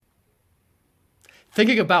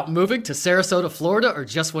Thinking about moving to Sarasota, Florida, or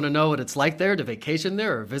just want to know what it's like there to vacation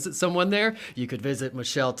there or visit someone there? You could visit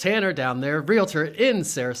Michelle Tanner down there, realtor in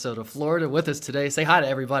Sarasota, Florida, with us today. Say hi to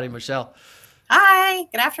everybody, Michelle. Hi,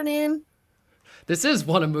 good afternoon. This is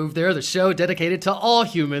Want to Move There, the show dedicated to all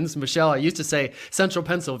humans. Michelle, I used to say Central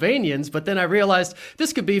Pennsylvanians, but then I realized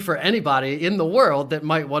this could be for anybody in the world that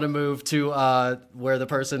might want to move to where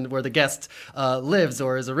the guest lives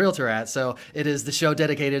or is a realtor at. So it is the show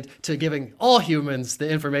dedicated to giving all humans the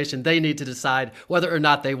information they need to decide whether or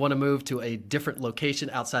not they want to move to a different location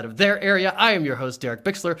outside of their area. I am your host, Derek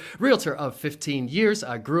Bixler, realtor of 15 years.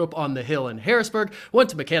 I grew up on the Hill in Harrisburg, went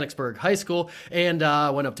to Mechanicsburg High School, and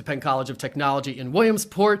went up to Penn College of Technology in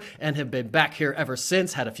Williamsport and have been back here ever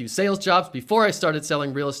since. Had a few sales jobs before I started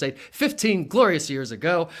selling real estate 15 glorious years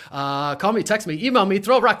ago. Call me, text me, email me,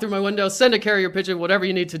 throw a rock through my window, send a carrier pigeon, whatever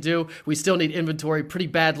you need to do. We still need inventory pretty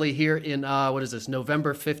badly here in,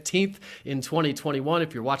 November 15th in 2021.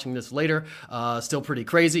 If you're watching this later, still pretty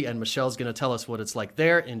crazy. And Michelle's going to tell us what it's like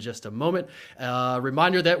there in just a moment.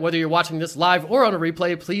 Reminder that whether you're watching this live or on a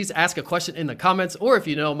replay, please ask a question in the comments, or if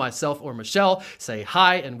you know myself or Michelle, say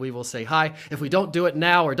hi and we will say hi. If we don't do it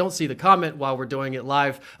now or don't see the comment while we're doing it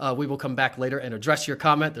live, we will come back later and address your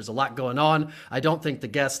comment. There's a lot going on. I don't think the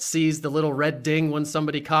guest sees the little red ding when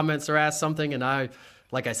somebody comments or asks something, and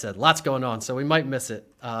like I said, lots going on, so we might miss it.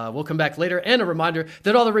 We'll come back later. And a reminder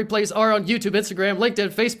that all the replays are on YouTube, Instagram,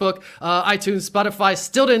 LinkedIn, Facebook, iTunes, Spotify.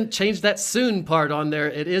 Still didn't change that soon part on there.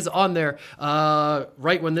 It is on there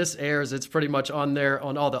right when this airs. It's pretty much on there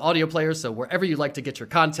on all the audio players. So wherever you like to get your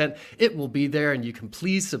content, it will be there. And you can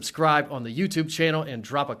please subscribe on the YouTube channel and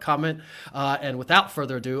drop a comment. And without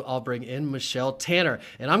further ado, I'll bring in Michelle Tanner.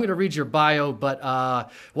 And I'm going to read your bio, but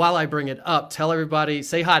while I bring it up, tell everybody,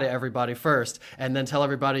 say hi to everybody first, and then tell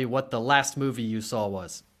everybody what the last movie you saw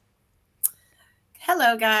was.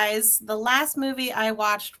 Hello, guys. The last movie I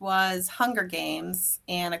watched was Hunger Games,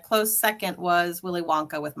 and a close second was Willy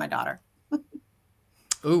Wonka with my daughter.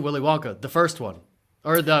 Ooh, Willy Wonka, the first one,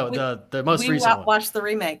 or the most recent one. We watched the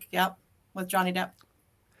remake, yep, with Johnny Depp.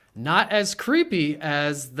 Not as creepy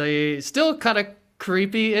as still kind of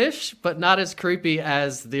creepy-ish, but not as creepy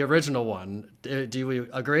as the original one. Do you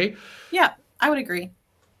agree? Yeah, I would agree.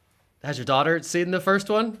 Has your daughter seen the first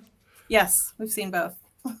one? Yes, we've seen both.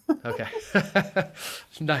 Okay.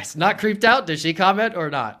 Nice. Not creeped out? Did she comment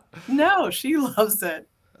or not? No, she loves it.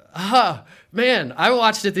 Man, I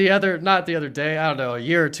watched it not the other day, I don't know, a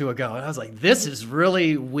year or two ago, and I was like, this is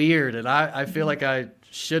really weird, and I feel like I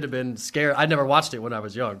should have been scared. I never watched it when I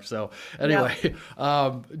was young. So anyway,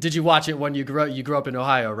 did you watch it when you grew up? You grew up in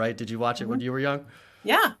Ohio, right? Did you watch it when you were young?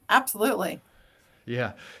 Yeah, absolutely.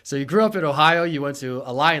 Yeah. So you grew up in Ohio. You went to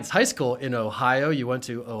Alliance High School in Ohio. You went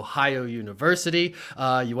to Ohio University.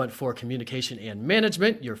 You went for communication and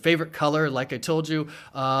management. Your favorite color, like I told you,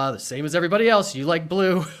 the same as everybody else. You like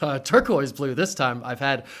blue, turquoise blue this time. I've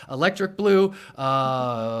had electric blue,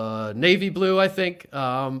 navy blue, I think,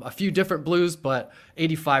 a few different blues, but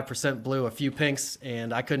 85% blue, a few pinks,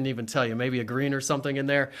 and I couldn't even tell you, maybe a green or something in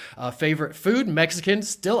there. Favorite food, Mexican,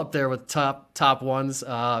 still up there with top ones.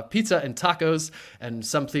 Pizza and tacos, and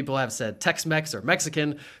some people have said Tex-Mex or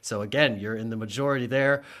Mexican. So again, you're in the majority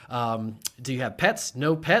there. Do you have pets?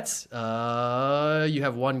 No pets. You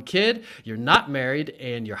have one kid. You're not married,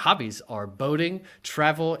 and your hobbies are boating,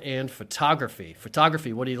 travel, and photography.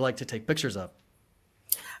 Photography, what do you like to take pictures of?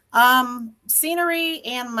 Scenery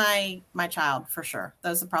and my child, for sure.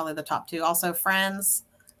 Those are probably the top two. Also friends.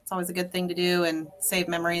 It's always a good thing to do and save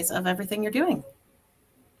memories of everything you're doing.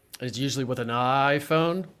 It's usually with an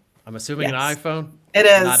iPhone. I'm assuming an iPhone. It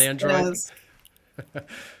is. Not Android. It is.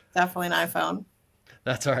 Definitely an iPhone.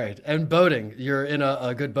 That's all right. And boating, you're in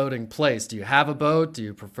a good boating place. Do you have a boat? Do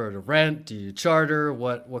you prefer to rent? Do you charter?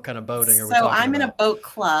 What kind of boating are we talking about? So I'm in a boat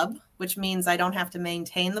club, which means I don't have to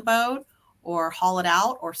maintain the boat or haul it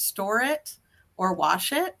out or store it or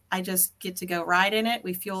wash it. I just get to go ride in it.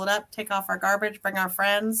 We fuel it up, take off our garbage, bring our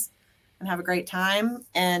friends, and have a great time.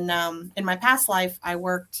 And in my past life, I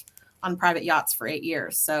worked on private yachts for 8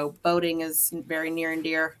 years. So boating is very near and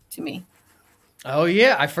dear to me. Oh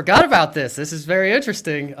yeah, I forgot about this. This is very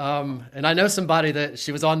interesting. And I know somebody that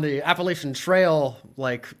she was on the Appalachian Trail,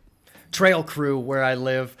 trail crew where I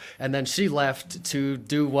live, and then she left to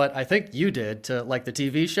do what I think you did, to like the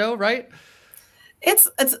TV show, right? It's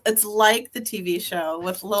like the TV show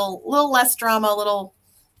with a little less drama, a little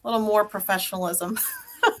more professionalism,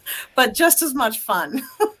 but just as much fun.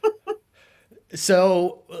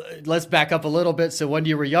 So let's back up a little bit. So when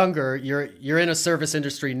you were younger, you're in a service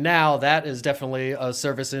industry now. That is definitely a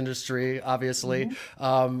service industry, obviously.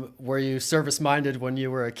 Were you service minded when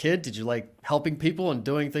you were a kid? Did you like helping people and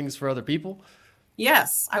doing things for other people?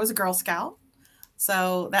 Yes, I was a Girl Scout.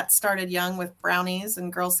 So that started young with brownies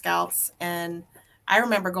and Girl Scouts. And I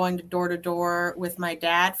remember going to door with my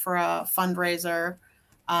dad for a fundraiser.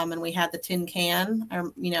 And we had the tin can,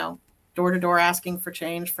 door to door asking for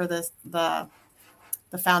change for the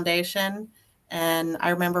foundation. And I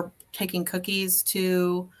remember taking cookies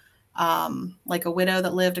to like a widow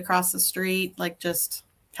that lived across the street, like just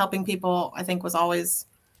helping people, I think was always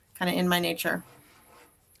kind of in my nature.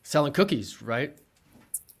 Selling cookies, right?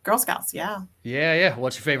 Girl Scouts, yeah. Yeah, yeah.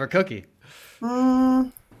 What's your favorite cookie?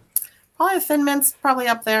 Mm, Probably a Thin Mint's probably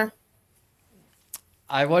up there.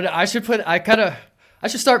 I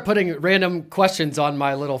should start putting random questions on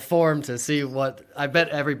my little form to see what I bet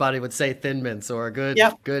everybody would say Thin Mints, or a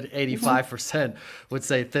Yep. good Hmm. 85% would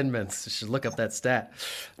say Thin Mints. You should look up that stat.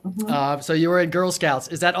 Hmm. So you were in Girl Scouts.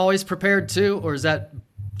 Is that always prepared too, or is that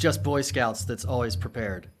just Boy Scouts that's always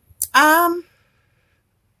prepared? Um,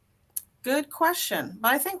 Good question.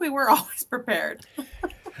 But I think we were always prepared.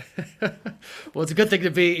 Well, it's a good thing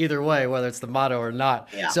to be either way, whether it's the motto or not.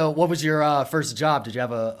 Yeah. So, what was your first job? Did you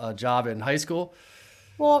have a job in high school?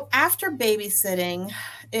 Well, after babysitting,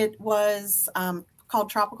 it was called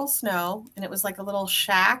Tropical Snow, and it was like a little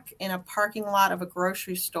shack in a parking lot of a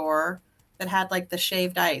grocery store that had like the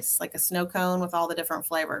shaved ice, like a snow cone with all the different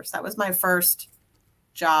flavors. That was my first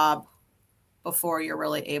job before you're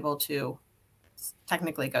really able to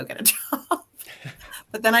technically go get a job.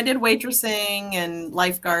 But then I did waitressing and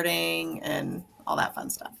lifeguarding and all that fun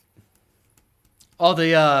stuff. All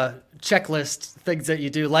the checklist things that you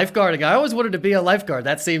do. Lifeguarding. I always wanted to be a lifeguard.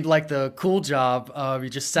 That seemed like the cool job. You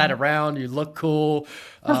just sat around, you look cool.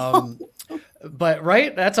 Um, but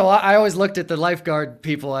right, that's all. I always looked at the lifeguard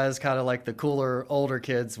people as kind of like the cooler older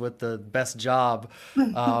kids with the best job,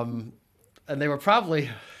 um, and they were probably,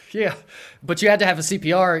 yeah. But you had to have a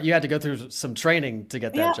CPR. You had to go through some training to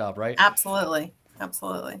get that Yeah, job, right? absolutely.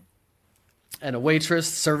 Absolutely. And a waitress,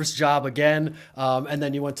 service job again. And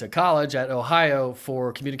then you went to college at Ohio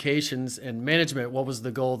for communications and management. What was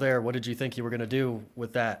the goal there? What did you think you were going to do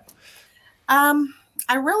with that? Um,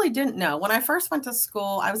 I really didn't know. When I first went to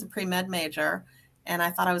school, I was a pre-med major and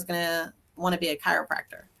I thought I was going to want to be a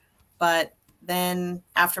chiropractor. But then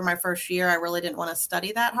after my first year, I really didn't want to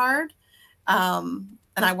study that hard. And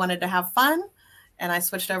I wanted to have fun. And I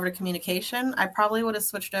switched over to communication. I probably would have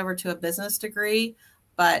switched over to a business degree,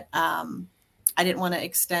 but I didn't want to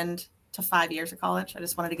extend to 5 years of college. I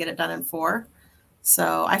just wanted to get it done in four.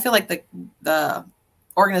 So I feel like the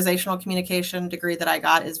organizational communication degree that I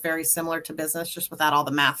got is very similar to business, just without all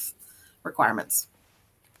the math requirements.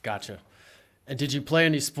 Gotcha. And did you play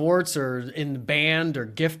any sports or in the band or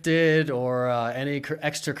gifted or any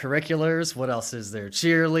extracurriculars? What else is there?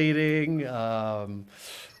 Cheerleading,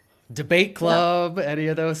 debate Yep. club, any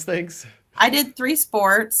of those things? I did three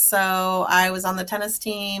sports. So I was on the tennis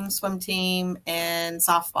team, swim team, and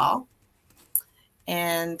softball.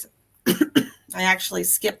 And I actually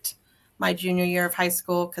skipped my junior year of high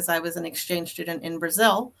school because I was an exchange student in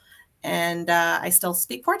Brazil and I still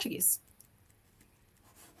speak Portuguese.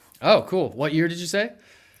 Oh, cool. What year did you say?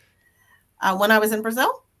 When I was in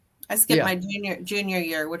Brazil, I skipped Yeah. my junior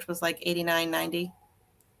year, which was like 89, 90.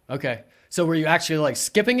 Okay. So were you actually like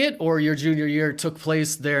skipping it, or your junior year took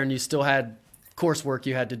place there and you still had coursework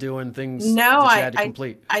you had to do and things No, that you had to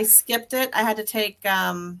complete? I skipped it. I had to take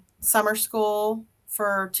summer school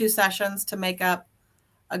for 2 sessions to make up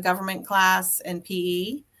a government class and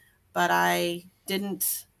PE, but I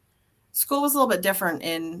didn't. School was a little bit different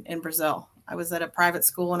in Brazil. I was at a private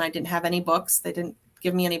school and I didn't have any books. They didn't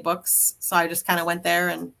give me any books, so I just kind of went there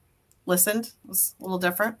and listened. It was a little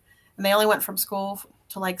different, and they only went from school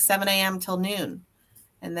to like 7 a.m. till noon,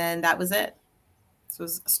 and then that was it. So it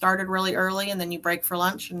was started really early, and then you break for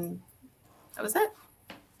lunch, and that was it.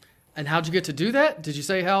 And how'd you get to do that? Did you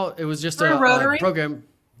say how it was just Through a Rotary. program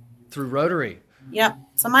through Rotary? Yep.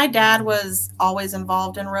 So my dad was always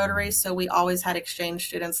involved in Rotary, so we always had exchange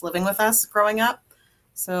students living with us growing up.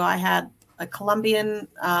 So I had a Colombian,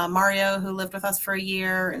 Mario, who lived with us for a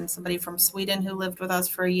year, and somebody from Sweden who lived with us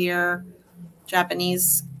for a year.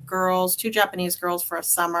 Japanese girls, two Japanese girls for a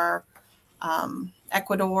summer.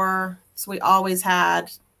 Ecuador. So we always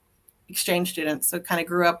had exchange students. So kind of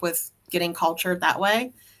grew up with getting cultured that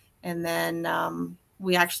way. And then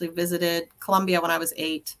we actually visited Colombia when I was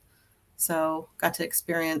 8. So got to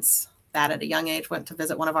experience that at a young age. Went to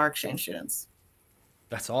visit one of our exchange students.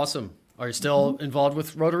 That's awesome. Are you Mhm. still involved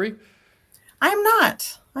with Rotary? I am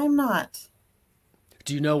not. I am not.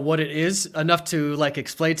 Do you know what it is enough to like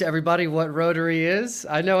explain to everybody what Rotary is?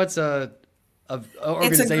 I know it's a It's a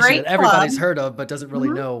organization that great club. everybody's heard of, but doesn't really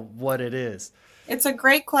Mhm. know what it is. It's a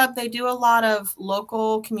great club. They do a lot of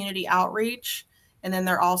local community outreach. And then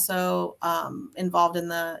they're also involved in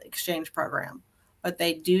the exchange program. But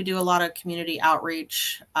they do a lot of community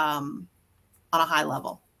outreach on a high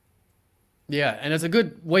level. Yeah, and it's a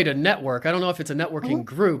good way to network. I don't know if it's a networking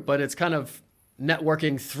group, but it's kind of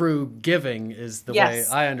networking through giving is the way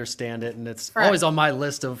I understand it. And it's always on my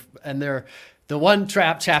list of, and the one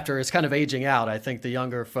chapter is kind of aging out. I think the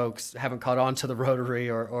younger folks haven't caught on to the Rotary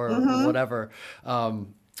or whatever.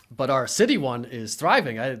 But our city one is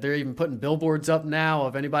thriving. They're even putting billboards up now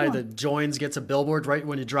of anybody that joins gets a billboard right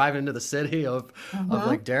when you drive into the city of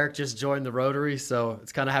like Derek just joined the Rotary. So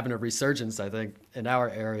it's kind of having a resurgence, I think, in our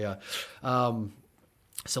area.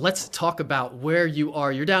 So let's talk about where you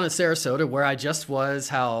are. You're down in Sarasota, where I just was,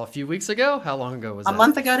 a few weeks ago? How long ago was that? A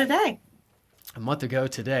month ago today. A month ago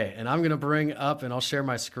today. And I'm going to bring up, and I'll share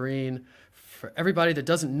my screen for everybody that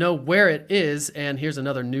doesn't know where it is. And here's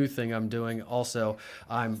another new thing I'm doing also.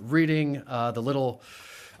 I'm reading the little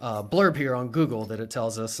blurb here on Google that it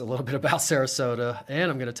tells us a little bit about Sarasota,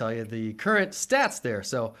 and I'm going to tell you the current stats there.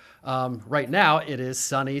 So right now it is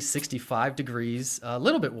sunny, 65 degrees, a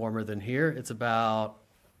little bit warmer than here. It's about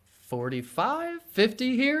 45,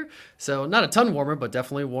 50 here. So not a ton warmer, but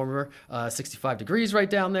definitely warmer. 65 degrees right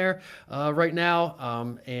down there right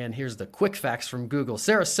now. And here's the quick facts from Google.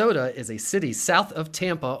 Sarasota is a city south of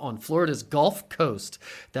Tampa on Florida's Gulf Coast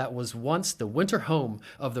that was once the winter home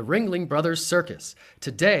of the Ringling Brothers Circus.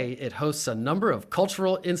 Today, it hosts a number of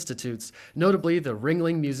cultural institutes, notably the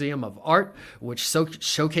Ringling Museum of Art, which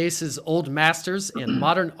showcases old masters in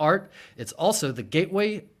modern art. It's also the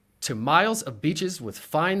gateway to miles of beaches with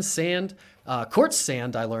fine sand, quartz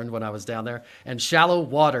sand, I learned when I was down there, and shallow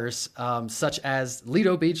waters such as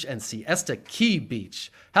Lido Beach and Siesta Key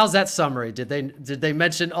Beach. How's that summary? Did they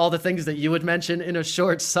mention all the things that you would mention in a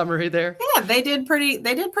short summary there? Yeah, they did pretty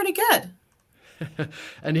good.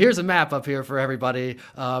 And here's a map up here for everybody,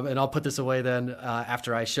 and I'll put this away then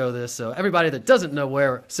after I show this. So everybody that doesn't know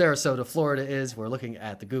where Sarasota, Florida is, we're looking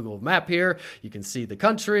at the Google map here. You can see the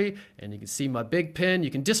country, and you can see my big pin. You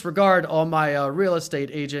can disregard all my real estate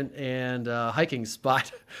agent and hiking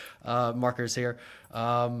spot markers here.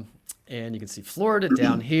 And you can see Florida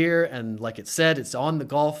down here. And like it said, it's on the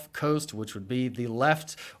Gulf Coast, which would be the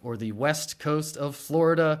left or the west coast of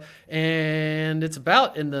Florida. And it's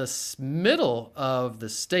about in the middle of the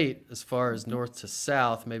state as far as north to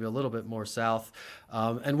south, maybe a little bit more south.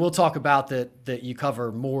 And we'll talk about that you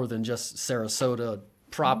cover more than just Sarasota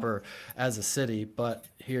proper as a city. But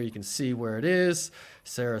here you can see where it is.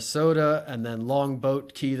 Sarasota, and then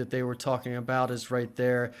Longboat Key that they were talking about is right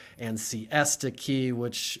there, and Siesta Key,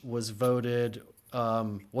 which was voted,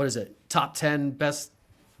 top 10 best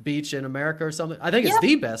beach in America or something? I think it's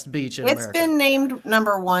the best beach in America. It's been named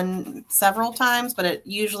number one several times, but it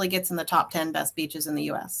usually gets in the top 10 best beaches in the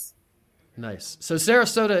U.S. Nice. So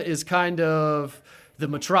Sarasota is kind of the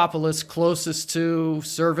metropolis closest to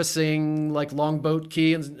servicing like Longboat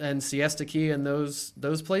Key and Siesta Key and those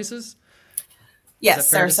places?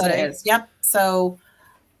 Yes, Sarasota is. Yep. So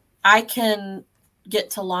I can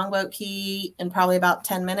get to Longboat Key in probably about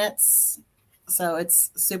 10 minutes. So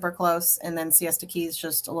it's super close. And then Siesta Key is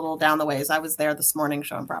just a little down the ways. I was there this morning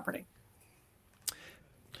showing property.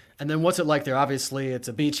 And then what's it like there? Obviously, it's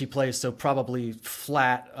a beachy place, so probably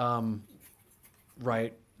flat,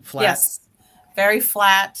 right? Flat. Yes. Very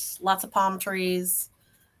flat. Lots of palm trees.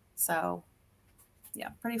 So, yeah,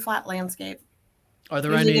 pretty flat landscape. Are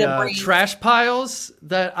there any trash piles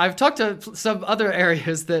that I've talked to some other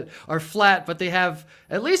areas that are flat, but they have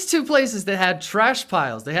at least two places that had trash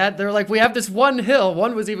piles. They're like, we have this one hill.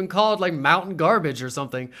 One was even called like Mountain Garbage or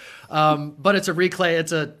something. But it's a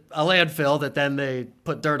landfill that then they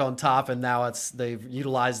put dirt on top, and now they've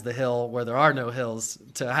utilized the hill where there are no hills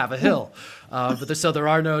to have a hill. So there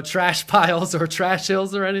are no trash piles or trash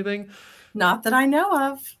hills or anything? Not that I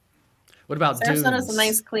know of. What about dunes? Sarasota's a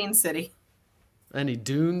nice, clean city. Any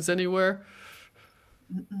dunes anywhere?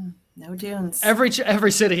 No dunes.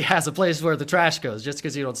 Every city has a place where the trash goes. Just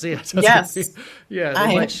because you don't see it. Yes. Yeah,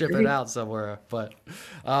 they might ship it out somewhere. But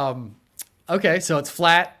okay, so it's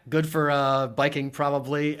flat, good for biking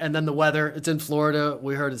probably. And then the weather, it's in Florida.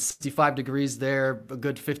 We heard it's 65 degrees there, a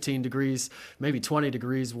good 15 degrees, maybe 20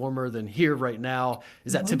 degrees warmer than here right now.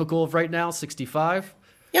 Is that typical of right now, 65?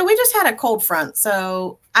 Yeah, we just had a cold front,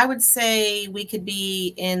 so I would say we could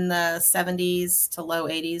be in the 70s to low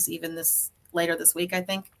 80s even later this week, I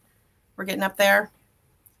think. We're getting up there.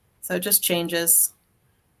 So it just changes.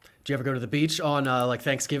 Do you ever go to the beach on like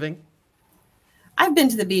Thanksgiving? I've been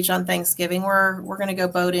to the beach on Thanksgiving. We're going to go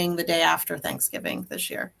boating the day after Thanksgiving this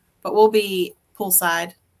year. But we'll be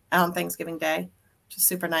poolside on Thanksgiving Day, which is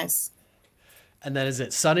super nice. And then is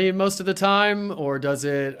it sunny most of the time, or does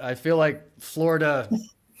it? I feel like Florida,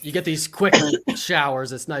 you get these quick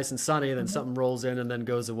showers. It's nice and sunny, and then something rolls in and then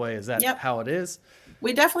goes away. Is that Yep. how it is?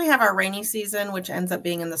 We definitely have our rainy season, which ends up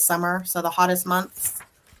being in the summer, so the hottest months,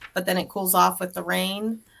 but then it cools off with the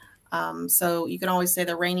rain. So you can always say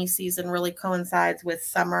the rainy season really coincides with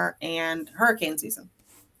summer and hurricane season.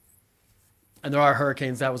 And there are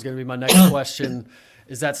hurricanes. That was going to be my next question.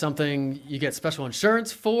 Is that something you get special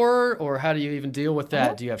insurance for, or how do you even deal with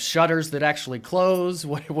that? Do you have shutters that actually close?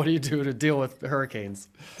 What do you do to deal with hurricanes?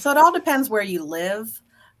 So it all depends where you live.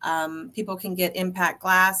 People can get impact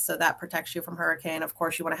glass, so that protects you from hurricane. Of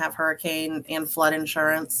course, you want to have hurricane and flood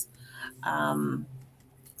insurance.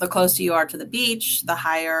 The closer you are to the beach, the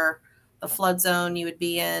higher the flood zone you would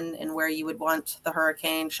be in, and where you would want the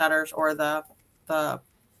hurricane shutters or the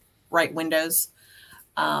right windows.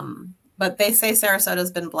 But they say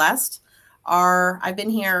Sarasota's been blessed. I've been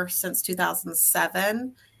here since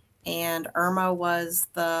 2007, and Irma was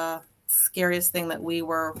the scariest thing that we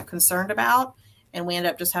were concerned about. And we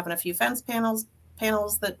ended up just having a few fence panels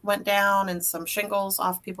that went down and some shingles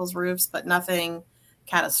off people's roofs, but nothing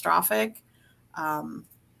catastrophic.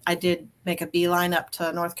 I did make a beeline up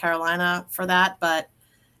to North Carolina for that, but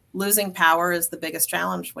losing power is the biggest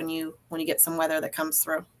challenge when you get some weather that comes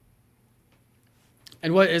through.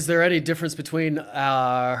 And is there any difference between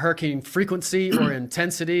hurricane frequency or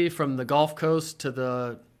intensity from the Gulf Coast to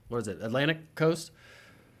the Atlantic coast?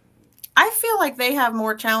 I feel like they have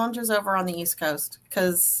more challenges over on the East Coast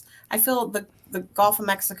because I feel the Gulf of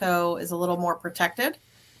Mexico is a little more protected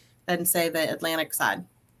than, say, the Atlantic side.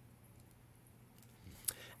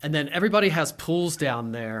 And then everybody has pools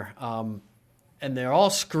down there, and they're all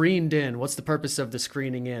screened in. What's the purpose of the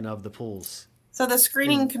screening in of the pools? So the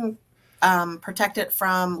screening can protect it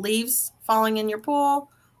from leaves falling in your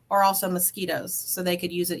pool or also mosquitoes, so they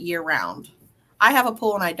could use it year round. I have a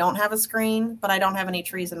pool and I don't have a screen, but I don't have any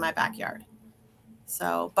trees in my backyard.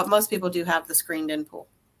 So, but most people do have the screened in pool.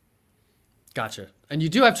 Gotcha. And you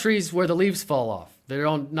do have trees where the leaves fall off.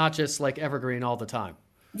 They're not just like evergreen all the time.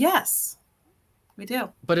 Yes, we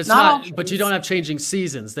do. But it's not but you don't have changing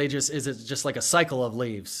seasons. Is it just like a cycle of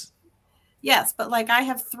leaves? Yes, but like I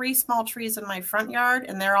have 3 small trees in my front yard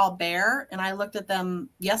and they're all bare. And I looked at them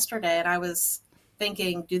yesterday and I was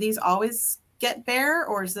thinking, do these always get bare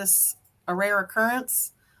or is this a rare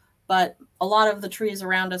occurrence? But a lot of the trees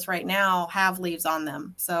around us right now have leaves on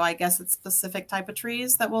them. So I guess it's specific type of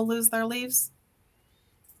trees that will lose their leaves.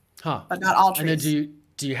 Huh. But not all trees. And then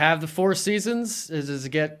do you have the 4 seasons? Does it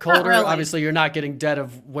get colder? Not really. Obviously, you're not getting dead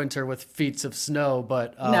of winter with feet of snow,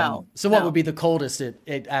 but No. So what would be the coldest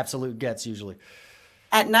it absolute gets usually?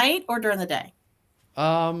 At night or during the day?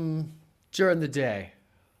 During the day.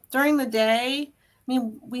 During the day, I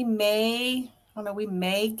mean, we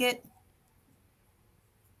may get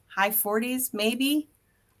high 40s, maybe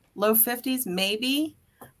low 50s, maybe.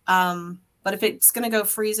 But if it's going to go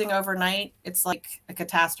freezing overnight, it's like a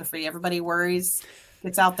catastrophe. Everybody worries,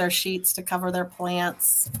 gets out their sheets to cover their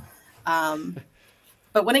plants.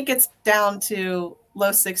 But when it gets down to low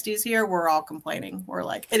 60s here, we're all complaining. We're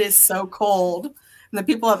like, it is so cold. And the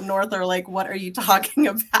people up north are like, what are you talking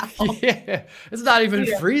about? Yeah, it's not even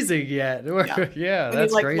freezing yet. Yeah,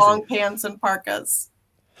 that's like crazy. Long pants and parkas.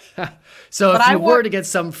 So if you were to get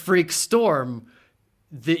some freak storm,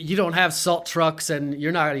 you don't have salt trucks and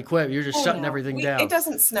you're not equipped. You're just shutting everything down. It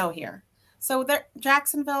doesn't snow here. So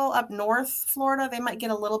Jacksonville up north, Florida, they might get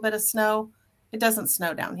a little bit of snow. It doesn't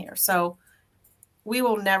snow down here. So we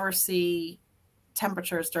will never see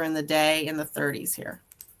temperatures during the day in the 30s here.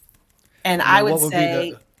 And I would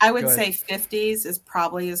say 50s is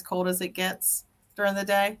probably as cold as it gets during the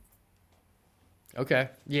day. Okay.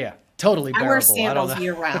 Yeah. Totally bearable. I wear sandals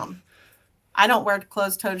year round. I don't wear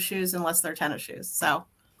closed-toed shoes unless they're tennis shoes. So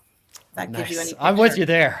that gives you any picture. I'm with you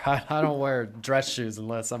there. I don't wear dress shoes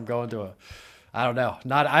unless I'm going to I don't know.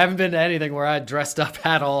 I haven't been to anything where I dressed up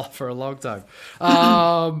at all for a long time.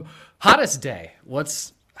 Hottest day.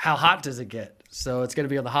 How hot does it get? So it's going to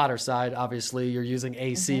be on the hotter side. Obviously, you're using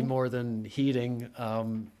AC more than heating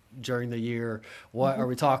during the year. What are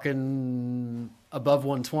we talking? Above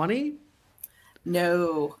 120?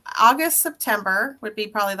 No. August, September would be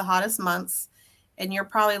probably the hottest months. And you're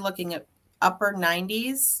probably looking at upper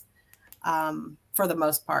 90s for the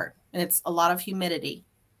most part. And it's a lot of humidity.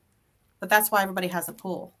 But that's why everybody has a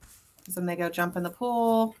pool. Because then they go jump in the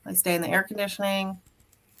pool. They stay in the air conditioning.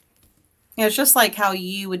 You know, it's just like how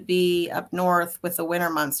you would be up north with the winter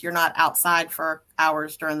months. You're not outside for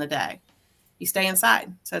hours during the day. You stay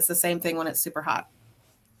inside. So it's the same thing when it's super hot.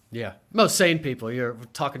 Yeah. Most sane people. You're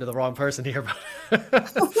talking to the wrong person here.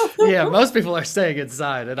 But yeah, most people are staying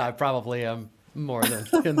inside, and I probably am more than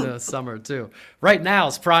in the summer too. Right now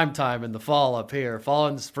it's prime time in the fall up here. Fall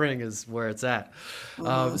and spring is where it's at.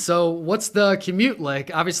 Mhm. So what's the commute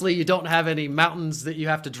like? Obviously you don't have any mountains that you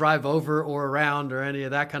have to drive over or around or any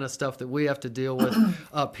of that kind of stuff that we have to deal with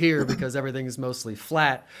up here because everything is mostly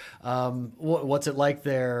flat. What's it like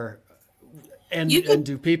there? You And could,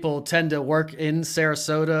 do people tend to work in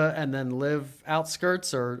Sarasota and then live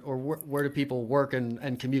outskirts, or where do people work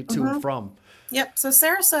and commute to and mhm. from? Yep. So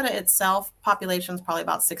Sarasota itself, population is probably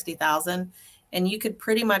about 60,000. And you could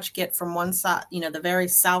pretty much get from one side, the very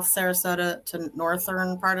south Sarasota to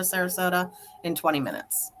northern part of Sarasota in 20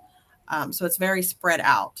 minutes. So it's very spread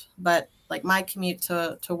out. But like my commute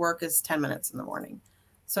to work is 10 minutes in the morning.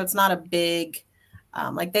 So it's not a big,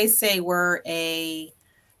 like they say, we're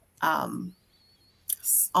um,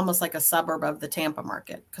 almost like a suburb of the Tampa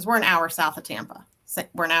market because we're an hour south of Tampa.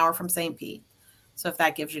 We're an hour from St. Pete. So if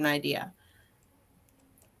that gives you an idea.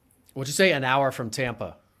 Would you say an hour from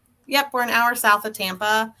Tampa? Yep, we're an hour south of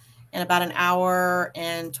Tampa and about an hour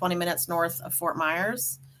and 20 minutes north of Fort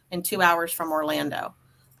Myers and 2 hours from Orlando.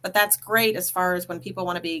 But that's great as far as when people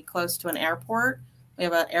want to be close to an airport. We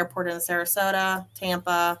have an airport in Sarasota,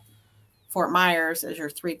 Tampa, Fort Myers as your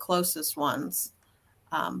three closest ones.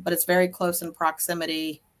 But it's very close in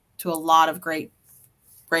proximity to a lot of great,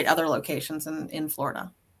 great other locations in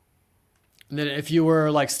Florida. And then if you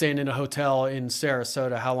were like staying in a hotel in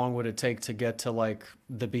Sarasota, how long would it take to get to like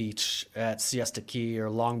the beach at Siesta Key or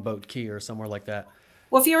Longboat Key or somewhere like that?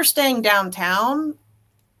 Well, if you were staying downtown,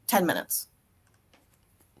 10 minutes.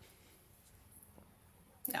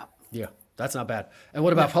 Yeah. Yeah, that's not bad. And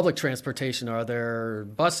what about public transportation? Are there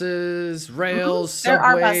buses, rails, There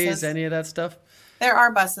are subways, buses. any of that stuff? There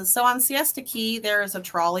are buses. So on Siesta Key, there is a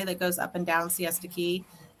trolley that goes up and down Siesta Key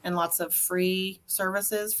and lots of free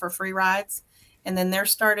services for free rides. And then they're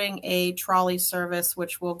starting a trolley service,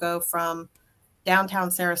 which will go from downtown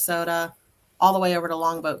Sarasota all the way over to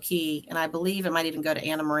Longboat Key. And I believe it might even go to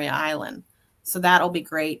Anna Maria Island. So that'll be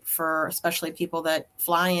great for especially people that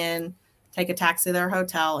fly in, take a taxi to their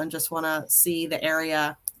hotel, and just want to see the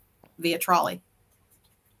area via trolley.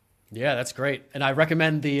 Yeah, that's great. And I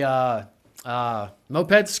recommend the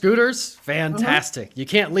moped scooters. Mm-hmm. Fantastic. You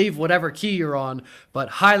can't leave whatever key you're on, but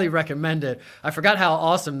highly recommend it. I forgot how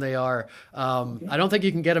awesome they are. I don't think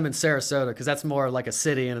you can get them in Sarasota because that's more like a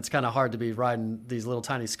city and it's kind of hard to be riding these little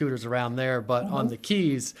tiny scooters around there. But on Mm-hmm. the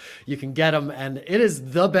keys, you can get them and it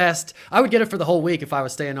is the best. I would get it for the whole week if I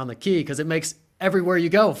was staying on the key because it makes everywhere you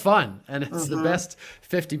go fun and it's the Mm-hmm. best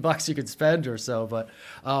 $50 you could spend or so. But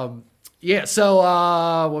yeah. So,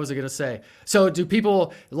 what was I going to say? So, do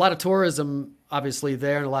people, a lot of tourism obviously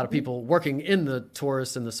there and a lot of people working in the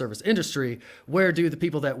tourist and the service industry, where do the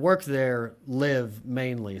people that work there live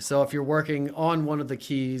mainly? So, if you're working on one of the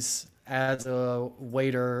keys as a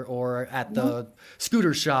waiter or at Mm-hmm. the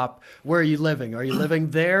scooter shop, where are you living? Are you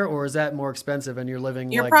living there or is that more expensive and you're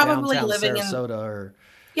living You're like probably downtown living in Sarasota or?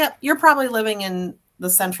 Yep, you're probably living in the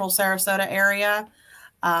central Sarasota area.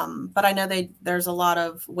 But I know there's a lot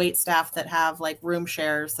of wait staff that have like room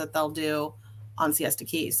shares that they'll do on Siesta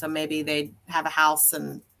Key. So maybe they have a house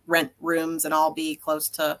and rent rooms and all be close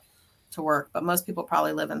to work. But most people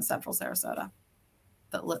probably live in central Sarasota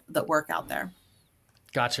that work out there.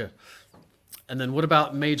 Gotcha. And then what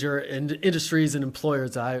about major industries and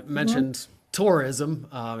employers? I Mhm. mentioned tourism.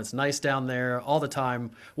 It's nice down there all the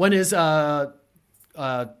time. When is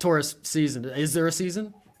tourist season? Is there a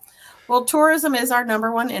season? Well, tourism is our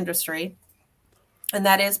number one industry, and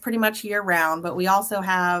that is pretty much year round. But we also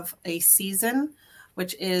have a season,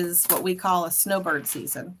 which is what we call a snowbird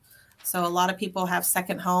season. So a lot of people have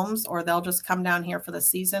second homes, or they'll just come down here for the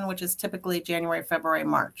season, which is typically January, February,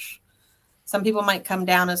 March. Some people might come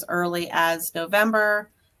down as early as November,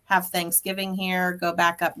 have Thanksgiving here, go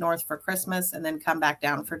back up north for Christmas, and then come back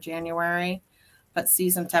down for January. But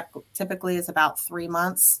season typically is about 3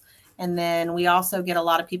 months. And then we also get a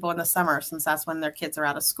lot of people in the summer since that's when their kids are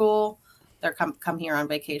out of school. They're come here on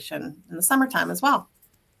vacation in the summertime as well.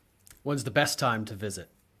 When's the best time to visit?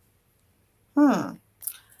 Hmm.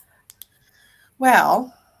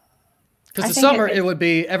 Well, Because I the think summer it would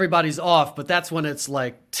be everybody's off, but that's when it's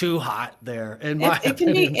like too hot there, in my it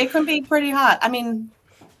can be opinion. pretty hot. I mean,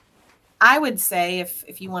 I would say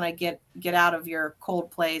if you want to get out of your cold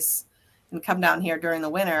place and come down here during the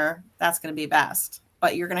winter, that's going to be best.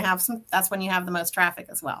 But you're going to have some. That's when you have the most traffic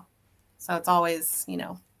as well. So it's always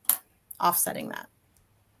offsetting that.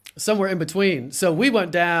 Somewhere in between. So we went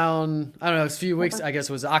down, I don't know, a few weeks, Okay. I guess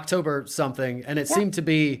it was October something, and it Yeah. seemed to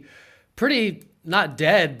be pretty not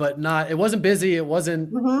dead, but not, it wasn't busy, it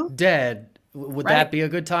wasn't Mm-hmm. dead. Would Right. that be a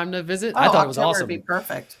good time to visit? I Oh, thought it was October would be awesome.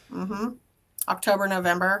 perfect. Mm-hmm. October,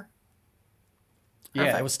 November. Yeah, it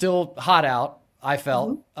Perfect. was still hot out, I Hmm.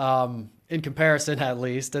 felt, in comparison at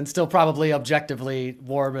least, and still probably objectively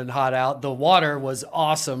warm and hot out. The water was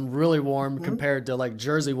awesome, really warm Hmm. compared to like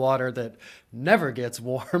Jersey water that never gets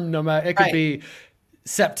warm. No matter, it could Right. be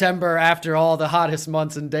September after all the hottest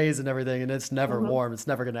months and days and everything, and it's never Hmm. warm. It's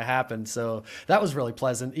never going to happen. So that was really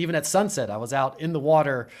pleasant. Even at sunset, I was out in the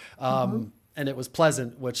water, Hmm. and it was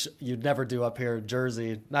pleasant, which you'd never do up here in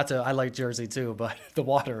Jersey. Not to, I like Jersey too, but the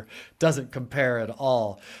water doesn't compare at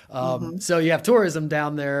all. Hmm. So you have tourism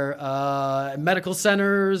down there, medical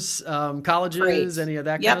centers, Great. colleges, any of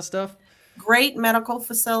that kind Yep. of stuff. Great medical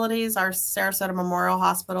facilities. Our Sarasota Memorial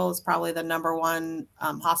Hospital is probably the number one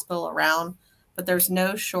hospital around, but there's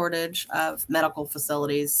no shortage of medical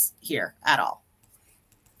facilities here at all.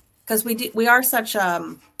 Because we are such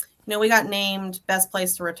we got named best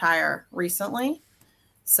place to retire recently.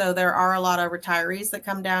 So there are a lot of retirees that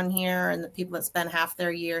come down here and the people that spend half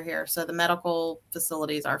their year here. So the medical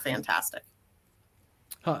facilities are fantastic.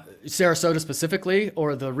 Sarasota specifically,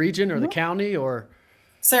 or the region, or the Mhm. county, or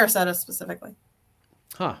Sarasota specifically.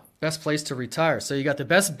 best place to retire. So you got the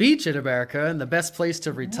best beach in America and the best place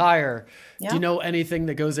to Mhm. retire. Do Yeah. you know anything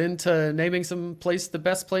that goes into naming some place the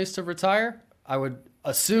best place to retire? I would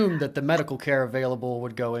assume that the medical care available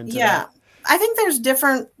would go into Yeah. that. I think there's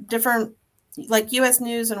different like US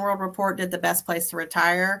News and World Report did the best place to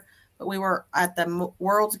retire, but we were at the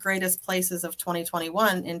world's greatest places of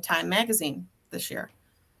 2021 in Time magazine this year.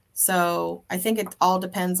 So I think it all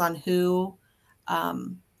depends on who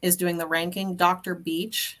is doing the ranking. Dr.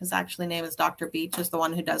 Beach, his actually name is Dr. Beach, is the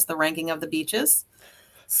one who does the ranking of the beaches.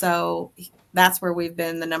 So that's where we've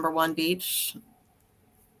been the number one beach,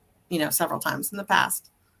 several times in the past.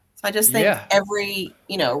 So I just think Yeah. every,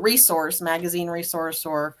 resource, magazine resource,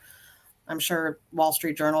 or I'm sure Wall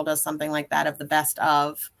Street Journal does something like that of the best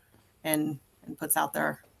of and puts out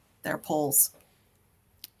their polls.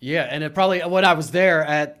 Yeah, and it probably when I was there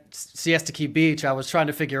at Siesta Key Beach, I was trying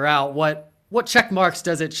to figure out what check marks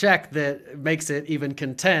does it check that makes it even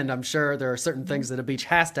contend. I'm sure there are certain things that a beach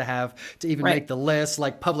has to have to even Right. make the list,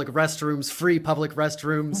 like public restrooms, free public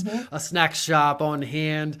restrooms, Hmm. a snack shop on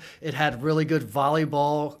hand. It had really good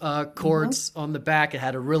volleyball Hmm. courts on the back. It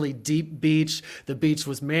had a really deep beach. The beach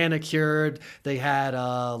was manicured. They had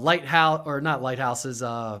lighthouse or not lighthouses,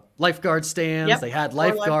 lifeguard stands. Yep. They had 4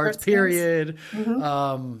 lifeguard lifeguards. stands. Period. Hmm.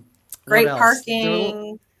 What Great else? There were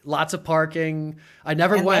parking. lots of parking. I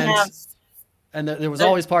never And they have, went, and there was their,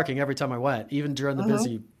 always parking every time I went, even during the hmm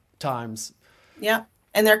busy times. yep.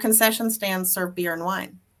 And their concession stands serve beer and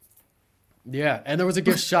wine. Yeah, and there was a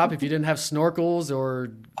gift shop if you didn't have snorkels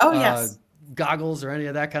or Oh, uh, yes. goggles or any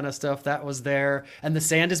of that kind of stuff. That was there, and the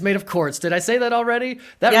sand is made of quartz. Did I say that already?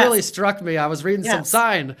 That really Yes. struck me. I was reading some Yes.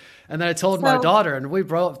 sign, and then I told my So, daughter, and we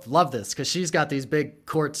both love this because she's got these big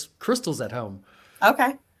quartz crystals at home.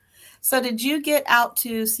 okay. So, did you get out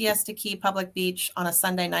to Siesta Key Public Beach on a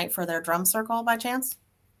Sunday night for their drum circle by chance?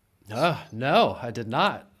 No, I did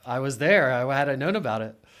not. I was there. I had I known about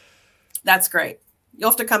it. That's great. You'll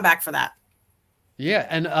have to come back for that. Yeah,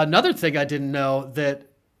 and another thing I didn't know that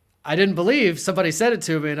I didn't believe, somebody said it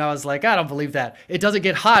to me, and I was like, I don't believe that. It doesn't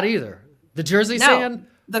get hot either. The Jersey No, sand,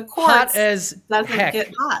 the hot quartz as doesn't heck.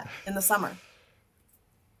 get hot in the summer.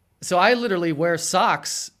 So I literally wear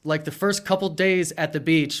socks like the first couple days at the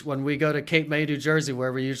beach when we go to Cape May, New Jersey,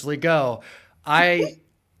 where we usually go. I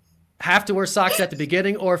have to wear socks at the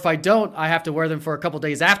beginning, or if I don't, I have to wear them for a couple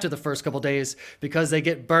days after the first couple days because they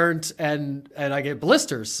get burnt and I get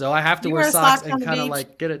blisters. So I have to You wear wear socks socks on and the kind of beach?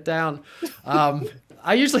 like get it down.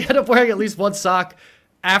 I usually end up wearing at least one sock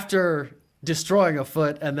after destroying a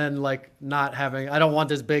foot and then like not having, I don't want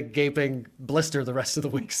this big gaping blister the rest of the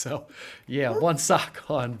week. So yeah, one sock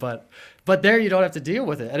on, but there you don't have to deal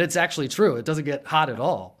with it. And it's actually true. It doesn't get hot at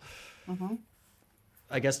all. Hmm.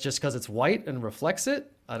 I guess just because it's white and reflects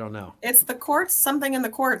it. I don't know. It's the quartz, something in the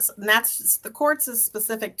quartz, and the quartz is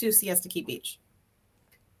specific to Siesta Key Beach.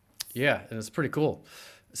 Yeah, and it's pretty cool.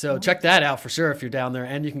 So check that out for sure if you're down there,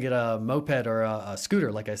 and you can get a moped or a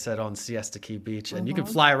scooter, like I said, on Siesta Key Beach, and you can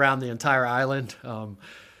Hmm. fly around the entire island.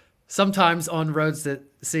 Sometimes on roads that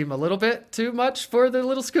seem a little bit too much for the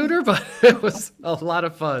little scooter, but it was a lot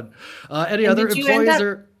of fun. Any And other employees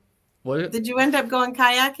or what? did you end up going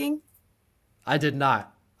kayaking? I did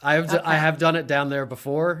not. I Okay. have done it down there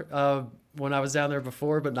before when I was down there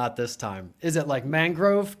before, but not this time. Is it like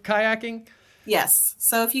mangrove kayaking? Yes.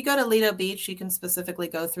 So if you go to Lido Beach, you can specifically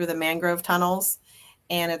go through the mangrove tunnels,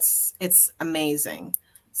 and it's amazing.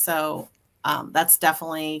 So that's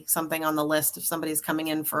definitely something on the list. If somebody's coming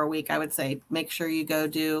in for a week, I would say make sure you go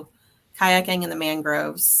do kayaking in the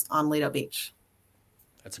mangroves on Lido Beach.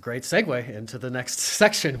 That's a great segue into the next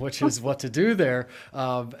section, which is what to do there.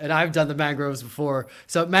 And I've done the mangroves before.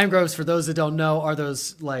 So mangroves, for those that don't know, are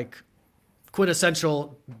those like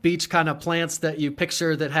quintessential beach kind of plants that you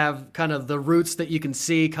picture that have kind of the roots that you can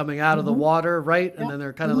see coming out of the water, right? And then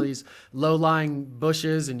they're kind of these low-lying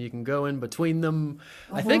bushes, and you can go in between them.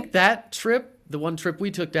 I think that trip, the one trip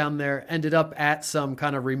we took down there, ended up at some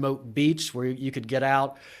kind of remote beach where you could get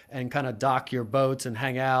out and kind of dock your boats and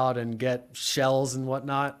hang out and get shells and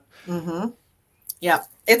whatnot. Yeah,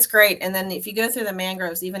 it's great. And then if you go through the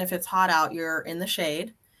mangroves, even if it's hot out, you're in the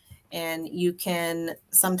shade. And you can,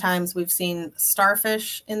 sometimes we've seen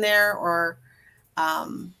starfish in there, or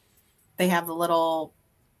they have the little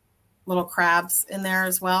crabs in there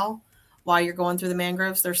as well. While you're going through the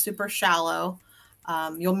mangroves, they're super shallow.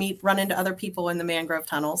 You'll run into other people in the mangrove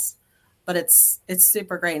tunnels, but it's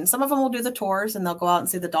super great. And some of them will do the tours, and they'll go out and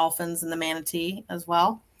see the dolphins and the manatee as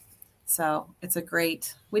well. So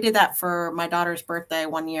we did that for my daughter's birthday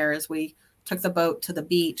one year, as we took the boat to the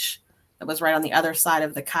beach that was right on the other side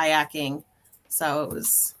of the kayaking. So it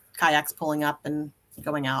was kayaks pulling up and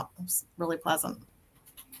going out. It was really pleasant.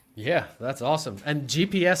 Yeah, that's awesome. And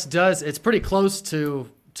GPS it's pretty close to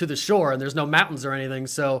the shore, and there's no mountains or anything.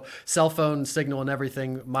 So cell phone signal and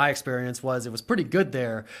everything, my experience was it was pretty good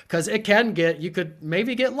there, because you could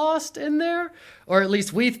maybe get lost in there, or at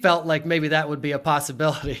least we felt like maybe that would be a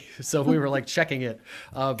possibility. So we were like checking it.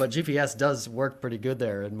 But GPS does work pretty good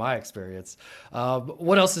there in my experience.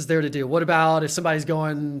 What else is there to do? What about if somebody's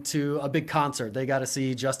going to a big concert, they got to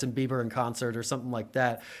see Justin Bieber in concert or something like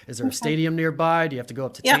that? Is there a stadium nearby? Do you have to go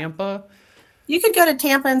up to Tampa? You could go to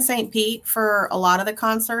Tampa and St. Pete for a lot of the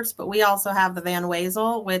concerts, but we also have the Van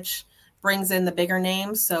Wezel, which brings in the bigger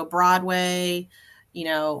names. So Broadway,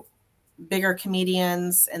 bigger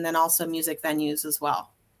comedians, and then also music venues as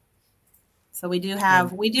well. So we do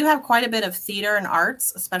have quite a bit of theater and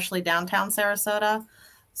arts, especially downtown Sarasota.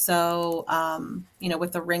 So,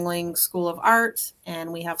 with the Ringling School of Art,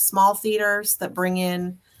 and we have small theaters that bring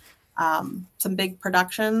in some big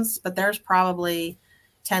productions, but there's probably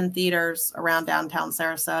 10 theaters around downtown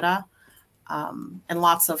Sarasota, and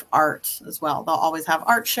lots of art as well. They'll always have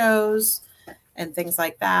art shows and things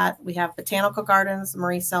like that. We have botanical gardens,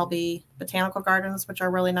 Marie Selby Botanical Gardens, which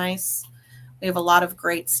are really nice. We have a lot of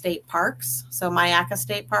great state parks. So Myakka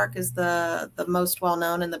State Park is the most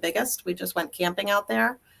well-known and the biggest. We just went camping out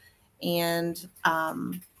there, and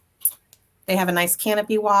they have a nice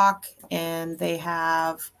canopy walk, and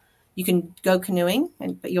you can go canoeing,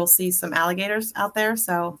 but you'll see some alligators out there.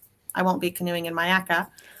 So I won't be canoeing in Myakka,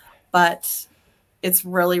 but it's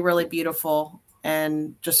really, really beautiful,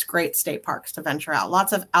 and just great state parks to venture out.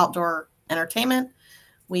 Lots of outdoor entertainment.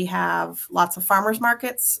 We have lots of farmers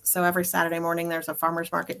markets. So every Saturday morning, there's a farmers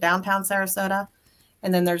market downtown Sarasota.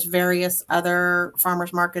 And then there's various other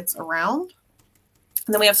farmers markets around.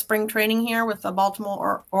 And then we have spring training here with the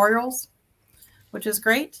Baltimore Orioles, which is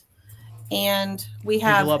great. And we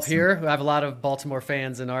have people up here. We have a lot of Baltimore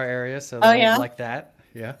fans in our area, so they like that.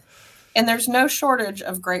 Yeah. And there's no shortage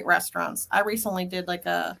of great restaurants. I recently did like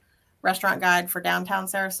a restaurant guide for downtown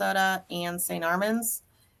Sarasota and St. Armands,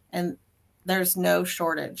 and there's no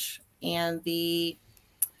shortage. And the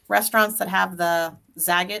restaurants that have the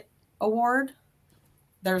Zagat Award,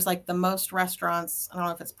 there's like the most restaurants, I don't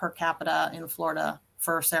know if it's per capita in Florida,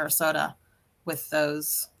 for Sarasota with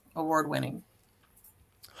those award winning.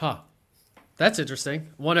 Huh. That's interesting.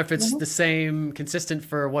 Wonder if it's the same consistent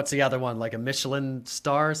for what's the other one, like a Michelin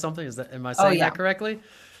star or something? Am I saying that correctly?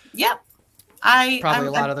 Yep. Probably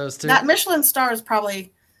a lot of those too. That Michelin star is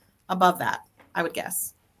probably above that, I would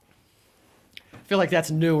guess. I feel like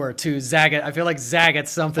that's newer to Zagat. I feel like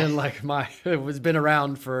Zagat's something like it was been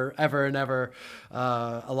around forever and ever,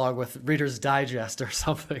 along with Reader's Digest or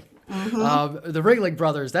something. The Ringling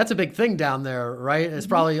Brothers, that's a big thing down there, right? It's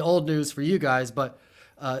probably old news for you guys, but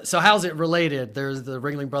so how's it related? There's the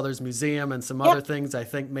Ringling Brothers Museum and some other things, I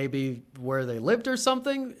think maybe where they lived or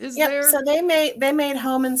something is there? So they made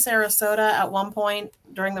home in Sarasota at one point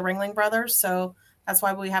during the Ringling Brothers. So that's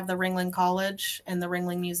why we have the Ringling College and the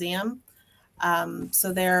Ringling Museum.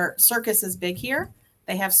 So their circus is big here.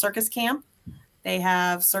 They have circus camp. They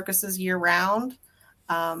have circuses year round.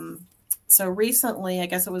 So recently, I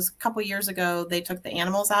guess it was a couple years ago, they took the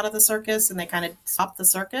animals out of the circus and they kind of stopped the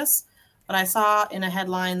circus. But I saw in a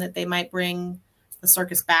headline that they might bring the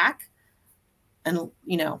circus back, and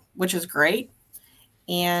which is great.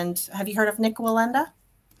 And have you heard of Nick Wallenda?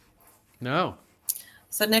 No.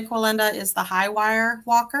 So Nick Wallenda is the high wire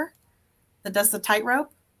walker that does the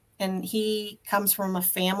tightrope, and he comes from a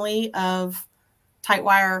family of tight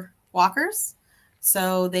wire walkers.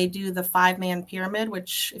 So they do the 5-man pyramid,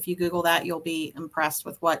 which if you Google that, you'll be impressed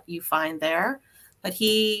with what you find there. But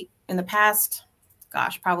he, in the past,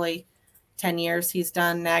 gosh, probably 10 years, he's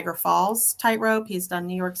done Niagara Falls tightrope. He's done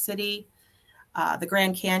New York City, the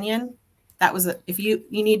Grand Canyon. That was, if you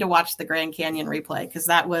need to watch the Grand Canyon replay, because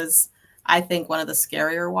that was, I think, one of the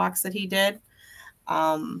scarier walks that he did.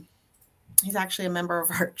 He's actually a member of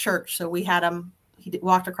our church. So we had him, he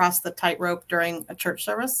walked across the tightrope during a church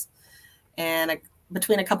service and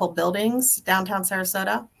between a couple buildings downtown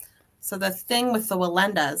Sarasota. So the thing with the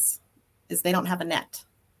Wallendas is they don't have a net.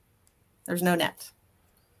 There's no net.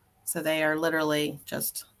 So they are literally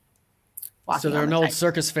just walking. So they're an old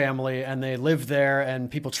circus family and they live there and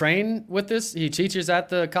people train with this? He teaches at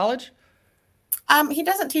the college? He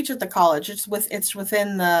doesn't teach at the college. It's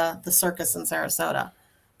within the circus in Sarasota.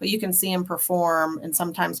 But you can see him perform and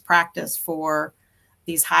sometimes practice for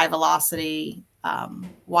these high velocity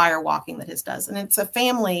wire walking that his does. And it's a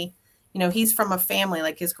family, he's from a family,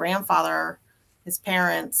 like his grandfather, his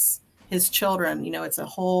parents, his children, it's a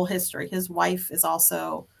whole history. His wife is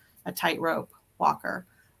also a tightrope walker.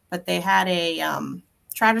 But they had a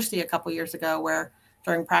tragedy a couple years ago where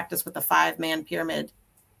during practice with the 5-man pyramid,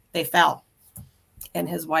 they fell. And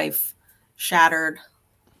his wife shattered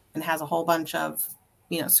and has a whole bunch of,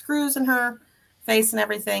 screws in her face and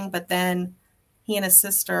everything. But then he and his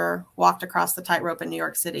sister walked across the tightrope in New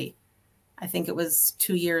York City. I think it was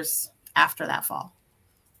 2 years after that fall.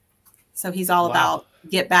 So he's all about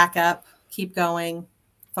get back up, keep going,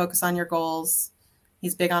 focus on your goals.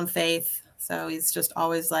 He's big on faith. So he's just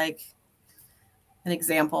always like an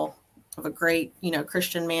example of a great,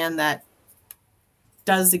 Christian man that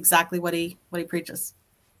does exactly what he preaches.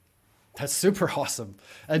 That's super awesome.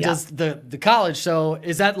 And does the college, so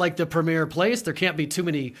is that like the premier place? There can't be too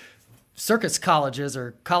many circus colleges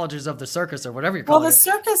or colleges of the circus or whatever you call it. Well, the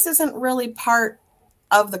circus isn't really part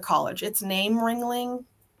of the college. It's named Ringling,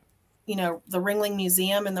 the Ringling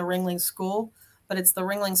Museum and the Ringling School, but it's the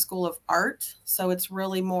Ringling School of Art. So it's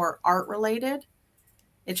really more art related.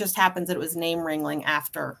 It just happens that it was named Ringling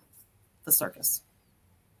after the circus.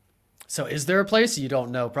 So is there a place? You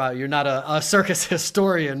don't know, probably you're not a circus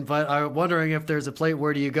historian, but I'm wondering if there's a place.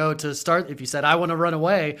 Where do you go to start? If you said, I want to run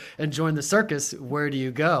away and join the circus, where do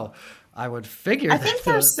you go? I would figure. I think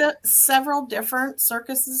there's several different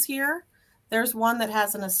circuses here. There's one that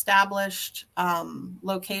has an established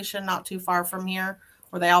location not too far from here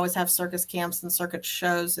where they always have circus camps and circus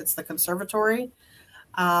shows. It's the Conservatory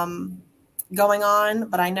going on.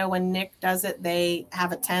 But I know when Nick does it, they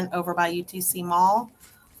have a tent over by UTC Mall,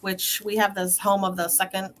 which we have this home of the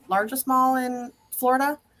second largest mall in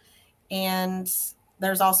Florida. And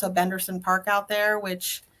there's also Benderson Park out there,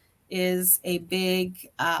 which is a big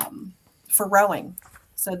for rowing.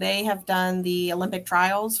 So they have done the Olympic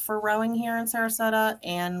trials for rowing here in Sarasota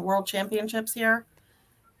and world championships here.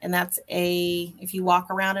 And that's if you walk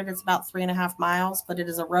around it, it's about 3.5 miles, but it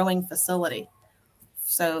is a rowing facility.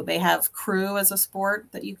 So they have crew as a sport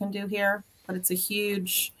that you can do here, but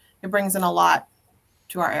it brings in a lot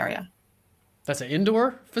to our area. That's an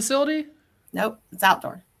indoor facility? Nope, it's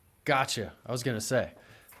outdoor. Gotcha. I was going to say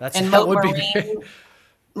that would be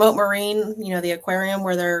Moat Marine, the aquarium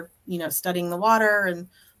where they're, studying the water and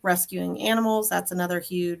rescuing animals. That's another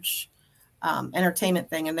huge entertainment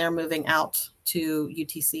thing. And they're moving out to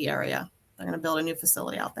UTC area. They're going to build a new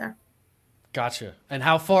facility out there. Gotcha. And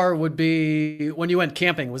how far would be when you went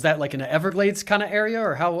camping? Was that like in an Everglades kind of area,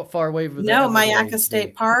 or how far away? No, Myakka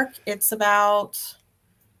State Park. It's about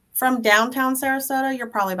from downtown Sarasota. You're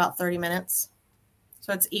probably about 30 minutes.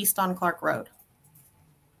 So it's east on Clark Road.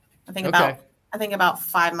 I think about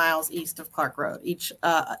 5 miles east of Clark Road,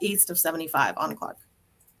 east of 75 on Clark.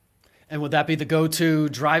 And would that be the go-to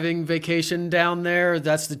driving vacation down there?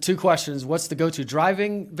 That's the two questions. What's the go-to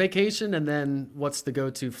driving vacation? And then what's the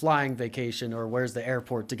go-to flying vacation, or where's the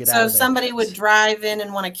airport to get out of there? So somebody would drive in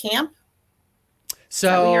and want to camp?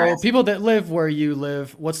 So people that live where you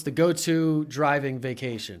live, what's the go-to driving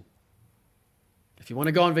vacation? If you want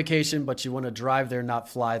to go on vacation, but you want to drive there, not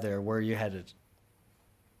fly there, where are you headed?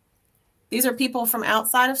 These are people from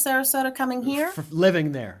outside of Sarasota coming here?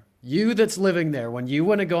 Living there. You that's living there, when you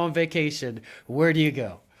want to go on vacation, where do you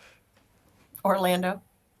go? Orlando.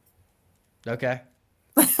 Okay.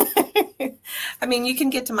 I mean, you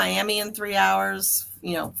can get to Miami in 3 hours.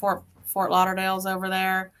 Fort Lauderdale's over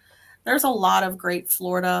there. There's a lot of great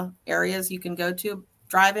Florida areas you can go to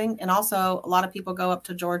driving. And also a lot of people go up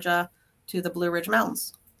to Georgia to the Blue Ridge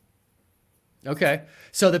Mountains. Okay.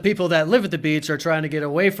 So the people that live at the beach are trying to get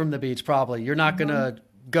away from the beach, probably. You're not going to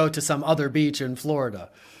go to some other beach in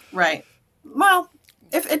Florida. Right. Well,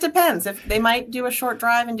 if it depends. If they might do a short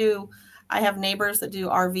drive and do I have neighbors that do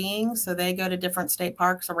RVing, so they go to different state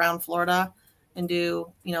parks around Florida and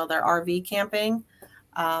do, their RV camping.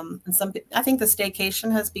 And I think the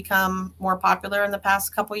staycation has become more popular in the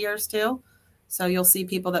past couple years too. So you'll see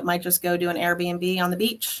people that might just go do an Airbnb on the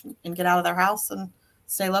beach and get out of their house and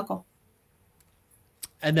stay local.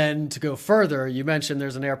 And then to go further, you mentioned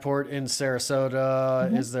there's an airport in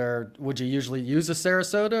Sarasota. Mm-hmm. Would you usually use a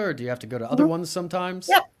Sarasota, or do you have to go to other Mm-hmm. ones sometimes?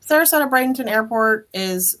 Yep. Sarasota Bradenton Airport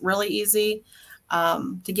is really easy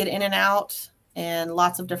to get in and out, and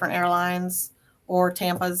lots of different airlines, or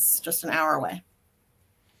Tampa's just an hour away.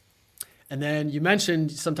 And then you mentioned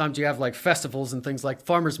sometimes you have like festivals and things like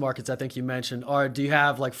farmers markets, I think you mentioned. Or do you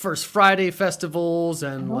have like First Friday festivals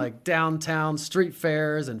and like downtown street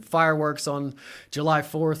fairs and fireworks on July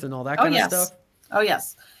 4th and all that kind of stuff? Oh,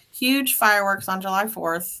 yes. Huge fireworks on July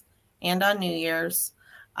 4th and on New Year's.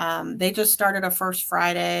 They just started a First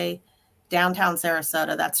Friday downtown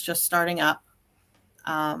Sarasota. That's just starting up.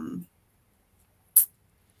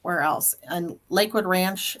 Where else? And Lakewood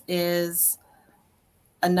Ranch is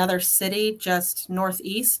another city just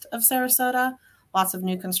northeast of Sarasota. Lots of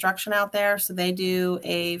new construction out there. So they do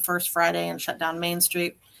a First Friday and shut down Main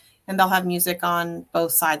Street. And they'll have music on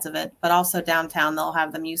both sides of it. But also downtown, they'll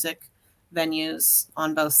have the music venues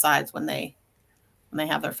on both sides when they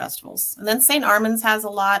have their festivals. And then St. Armand's has a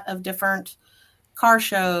lot of different car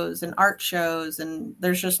shows and art shows. And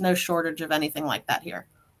there's just no shortage of anything like that here.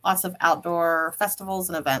 Lots of outdoor festivals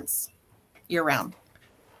and events year round.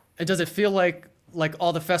 And does it feel like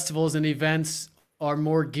all the festivals and events are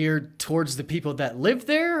more geared towards the people that live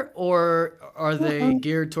there, or are they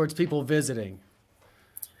geared towards people visiting?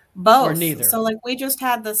 Both. Or neither? So like we just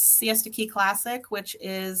had the Siesta Key Classic, which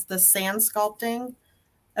is the sand sculpting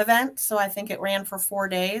event. So I think it ran for 4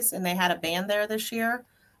 days, and they had a band there this year.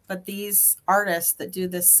 But these artists that do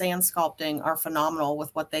this sand sculpting are phenomenal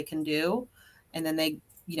with what they can do. And then they,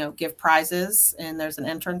 give prizes, and there's an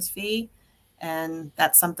entrance fee. And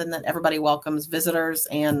that's something that everybody welcomes, visitors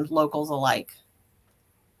and locals alike.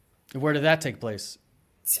 Where did that take place?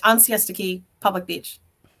 On Siesta Key Public Beach.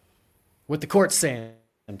 With the court sand.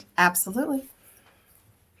 Absolutely.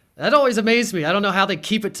 That always amazed me. I don't know how they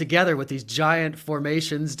keep it together with these giant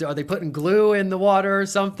formations. Are they putting glue in the water or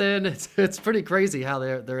something? It's pretty crazy how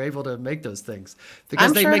they're able to make those things,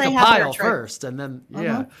 because they make a pile first and then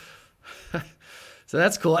So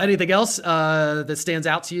that's cool. Anything else that stands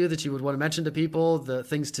out to you that you would want to mention to people, the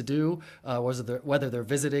things to do, whether they're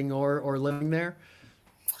visiting or living there?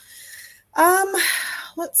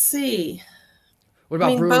 Let's see. What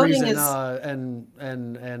about breweries and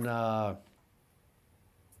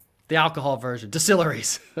the alcohol version,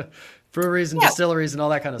 distilleries, breweries and distilleries and all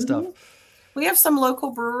that kind of stuff? We have some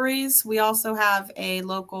local breweries. We also have a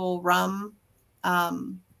local rum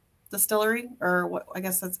distillery, or what? I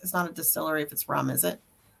guess it's not a distillery if it's rum, is it?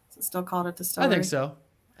 Is it still called a distillery? I think so.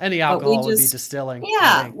 Any alcohol would be distilling.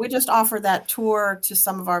 Yeah, we just offered that tour to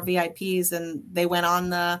some of our VIPs, and they went on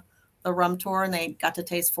the rum tour, and they got to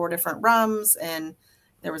taste 4 different rums, and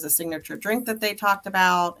there was a signature drink that they talked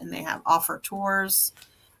about, and they have offer tours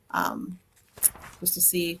just to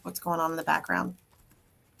see what's going on in the background.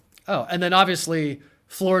 Oh, and then obviously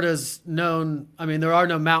Florida's known, there are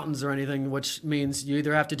no mountains or anything, which means you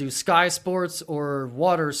either have to do sky sports or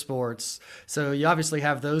water sports. So you obviously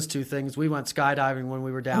have those two things. We went skydiving when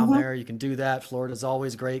we were down there. You can do that. Florida's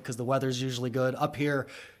always great because the weather's usually good. Up here,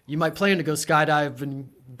 you might plan to go skydive,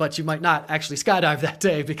 but you might not actually skydive that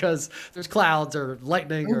day because there's clouds or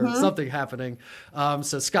lightning or something happening.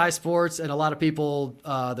 So sky sports, and a lot of people,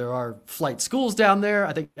 there are flight schools down there.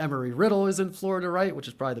 I think Embry-Riddle is in Florida, right? Which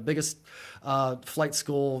is probably the biggest flight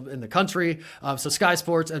school in the country. So sky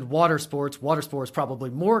sports and water sports. Water sports probably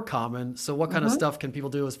more common. So what kind of stuff can people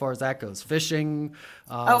do as far as that goes? Fishing?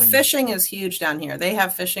 Fishing is huge down here. They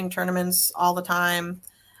have fishing tournaments all the time.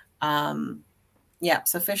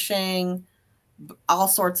 So fishing, all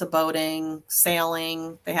sorts of boating,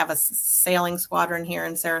 sailing. They have a sailing squadron here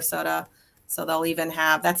in Sarasota. So they'll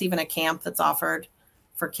that's even a camp that's offered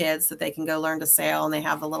for kids that they can go learn to sail, and they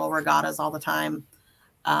have the little regattas all the time.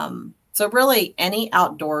 So really any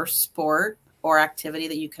outdoor sport or activity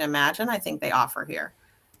that you can imagine, I think they offer here.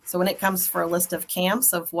 So when it comes for a list of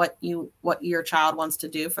camps of what your child wants to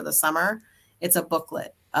do for the summer, it's a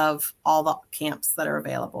booklet of all the camps that are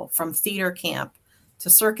available, from theater camp to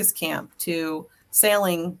circus camp to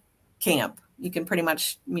sailing camp. You can pretty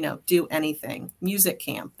much, do anything. Music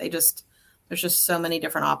camp. There's just so many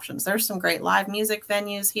different options. There's some great live music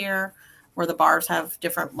venues here where the bars have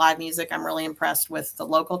different live music. I'm really impressed with the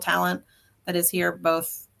local talent that is here,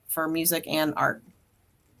 both for music and art.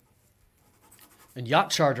 And yacht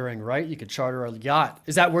chartering, right? You could charter a yacht.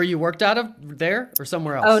 Is that where you worked out of there or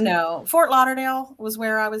somewhere Oh else? no, Fort Lauderdale was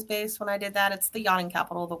where I was based when I did that. It's the yachting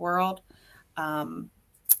capital of the world. Um,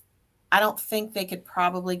 I don't think they could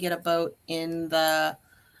probably get a boat in the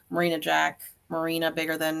Marina Jack marina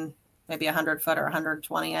bigger than maybe 100 foot or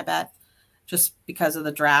 120, I bet, just because of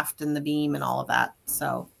the draft and the beam and all of that.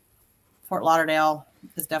 So Fort Lauderdale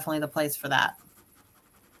is definitely the place for that.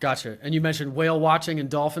 Gotcha. And you mentioned whale watching and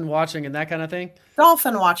dolphin watching and that kind of thing?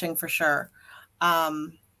 Dolphin watching for sure.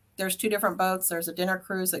 Um, there's two different boats. There's a dinner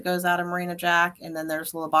cruise that goes out of Marina Jack, and then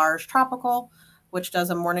there's La Barge Tropical, which does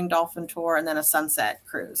a morning dolphin tour and then a sunset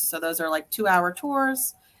cruise. So those are like 2 hour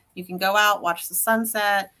tours. You can go out, watch the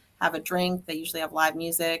sunset, have a drink. They usually have live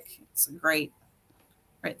music. It's a great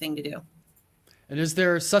thing to do. And is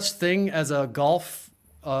there such thing as a Gulf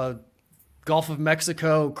of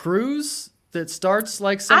Mexico cruise that starts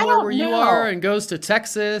like I somewhere where don't you are know. and goes to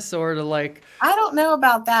Texas or to like, I don't know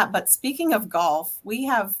about that, but speaking of golf, we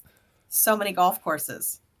have so many golf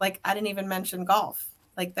courses. Like I didn't even mention golf.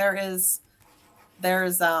 Like there's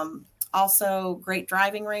also great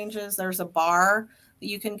driving ranges. There's a bar that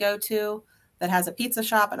you can go to that has a pizza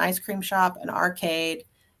shop, an ice cream shop, an arcade.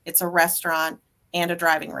 It's a restaurant and a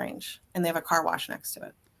driving range, and they have a car wash next to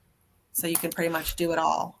it. So you can pretty much do it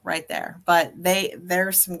all right there. But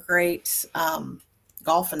there's some great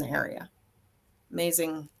golf in the area.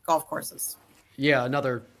 Amazing golf courses. yeah,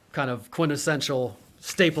 another kind of quintessential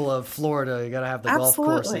staple of Florida. You got to have the golf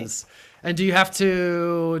Absolutely. courses. And do you have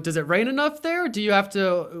to, does it rain enough there? Do you have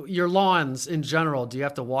to, your lawns in general, do you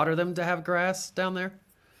have to water them to have grass down there?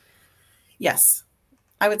 Yes,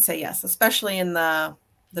 I would say yes, especially in the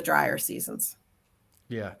drier seasons.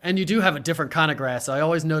 Yeah. And you do have a different kind of grass. I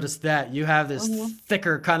always notice that you have this Mhm.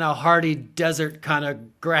 thicker, kind of hardy desert kind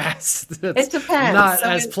of grass that's It depends. not So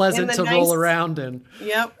as in pleasant the to roll nice, around in.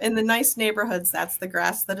 yep, in the nice neighborhoods, that's the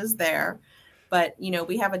grass that is there. But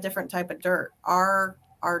we have a different type of dirt. Our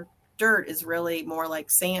dirt is really more like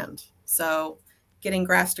sand. So getting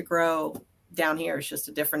grass to grow down here is just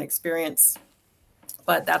a different experience.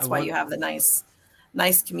 But I that's why you want, have the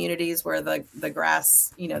nice communities where the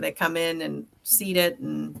grass, they come in and seed it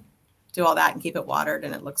and do all that and keep it watered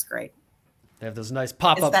and it looks great. they have those nice It's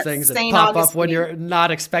pop-up that things that St. pop up when Augustine. you're not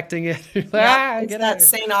expecting it. You're like, Yep, ah, it's get out of that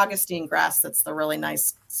here. St. Augustine grass that's the really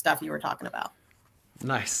nice stuff you were talking about.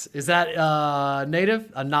 Nice. Is that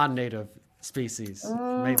native? A non-native species?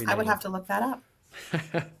 Maybe I would native. have to look that up.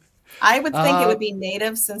 I would think it Uh, would be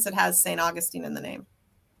native since it has St. Augustine in the name.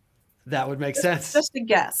 that would make Just, sense. just a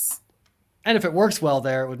guess. And if it works well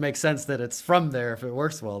there, it would make sense that it's from there if it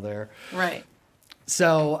works well there. Right.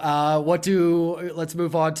 So, let's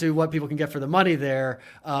move on to what people can get for the money there.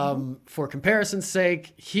 Mhm. For comparison's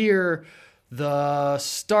sake, here, the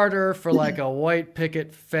starter for like a white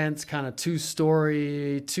picket fence, kind of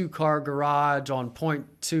 2-story, 2-car garage on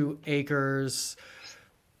 0.2 acres,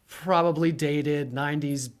 probably dated,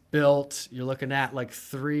 90s built. You're looking at like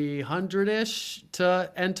 300-ish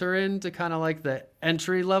to enter into kind of like the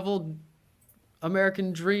entry level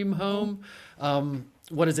American dream home.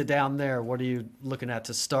 What is it down there? What are you looking at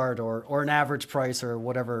to start, or an average price, or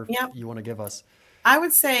whatever Yep. you want to give us? I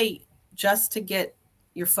would say just to get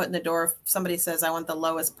your foot in the door, if somebody says, I want the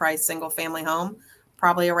lowest price single family home,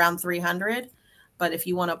 probably around 300. But if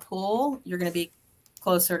you want a pool, you're going to be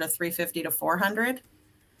closer to 350 to 400,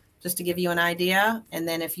 just to give you an idea. And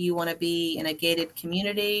then if you want to be in a gated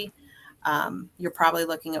community, you're probably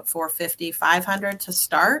looking at 450, 500 to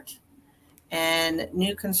start. And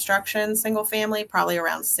new construction, single family, probably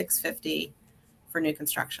around 650 for new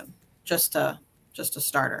construction, just a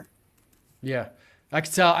starter. Yeah, I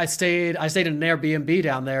could tell. I stayed in an Airbnb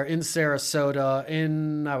down there in Sarasota,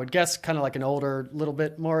 in, I would guess, kind of like an older, little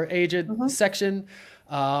bit more aged Hmm. section.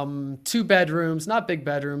 2 bedrooms, not big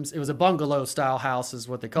bedrooms. It was a bungalow style house, is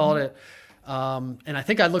what they called Hmm. it. And I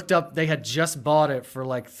think I looked up, they had just bought it for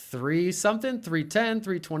like three something, 310,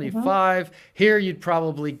 three twenty Hmm. five. Here you'd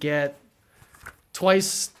probably get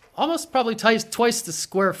twice, almost probably twice the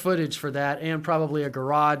square footage for that, and probably a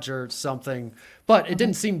garage or something. But it Hmm.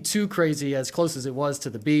 didn't seem too crazy as close as it was to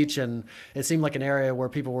the beach, and it seemed like an area where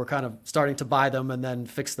people were kind of starting to buy them and then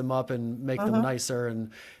fix them up and make them Hmm. nicer, and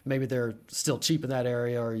maybe they're still cheap in that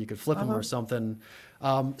area, or you could flip them Hmm. or something.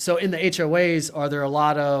 So in the HOAs, are there a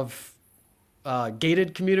lot of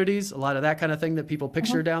gated communities, a lot of that kind of thing that people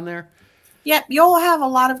picture Hmm. down there? Yeah, you'll have a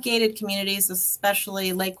lot of gated communities,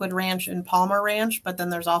 especially Lakewood Ranch and Palmer Ranch, but then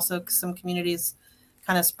there's also some communities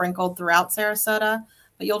kind of sprinkled throughout Sarasota.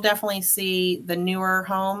 But you'll definitely see the newer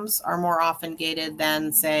homes are more often gated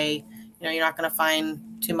than, say, you're not going to find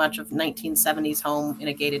too much of 1970s home in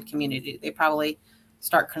a gated community. They probably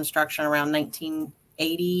start construction around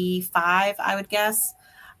 1985, I would guess.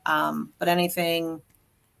 But anything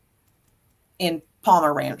in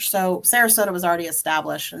Palmer Ranch. So Sarasota was already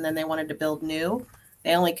established, and then they wanted to build new.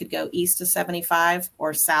 They only could go east of 75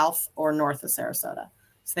 or south or north of Sarasota.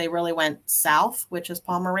 So they really went south, which is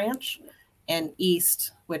Palmer Ranch, and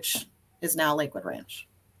east, which is now Lakewood Ranch.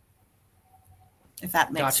 If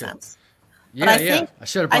that makes sense. Yeah, yeah. I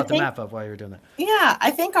should have brought the map up while you were doing that. Yeah,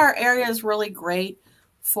 I think our area is really great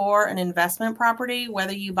for an investment property,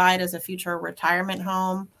 whether you buy it as a future retirement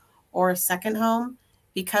home or a second home.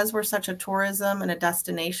 Because we're such a tourism and a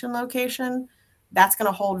destination location, that's going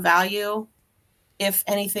to hold value. If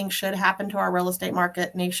anything should happen to our real estate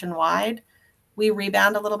market nationwide, we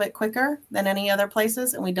rebound a little bit quicker than any other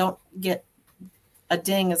places, and we don't get a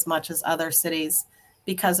ding as much as other cities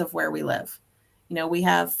because of where we live. You know, we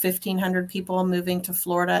have 1,500 people moving to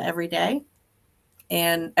Florida every day,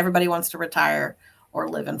 and everybody wants to retire or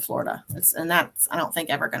live in Florida. And that's, I don't think,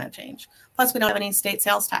 ever going to change. Plus, we don't have any state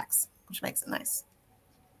sales tax, which makes it nice.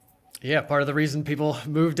 Yeah, part of the reason people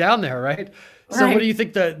move down there, right? So what do you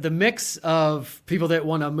think the mix of people that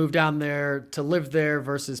want to move down there to live there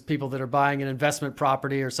versus people that are buying an investment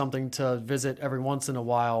property or something to visit every once in a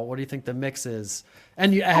while, what do you think the mix is?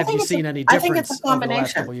 And have you seen any difference over the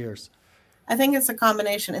last couple of years? I think it's a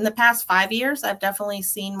combination. In the past 5 years, I've definitely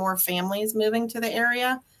seen more families moving to the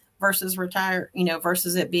area versus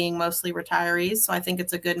versus it being mostly retirees. So I think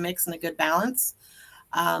it's a good mix and a good balance.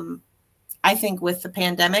 I think with the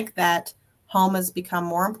pandemic that home has become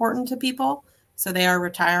more important to people. So they are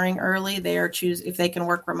retiring early. They are if they can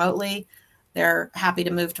work remotely, they're happy to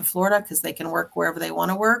move to Florida because they can work wherever they want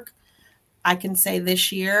to work. I can say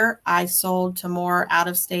this year I sold to more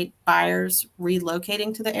out-of-state buyers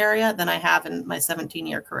relocating to the area than I have in my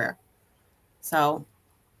 17-year career. So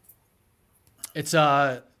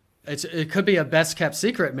it could be a best kept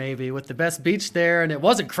secret, maybe, with the best beach there. And it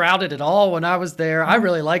wasn't crowded at all when I was there. I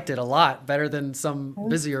really liked it a lot, better than some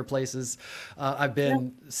busier places I've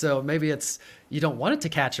been. Yeah. So maybe you don't want it to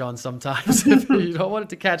catch on sometimes if you don't want it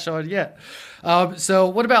to catch on yet. So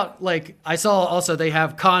what about, like, I saw also they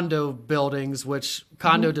have condo buildings, which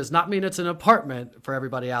condo does not mean it's an apartment for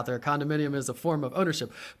everybody out there. Condominium is a form of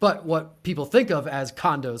ownership. But what people think of as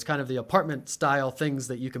condos, kind of the apartment style things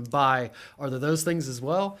that you can buy, are there those things as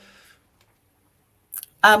well?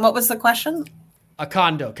 What was the question? A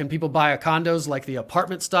condo. Can people buy condos like the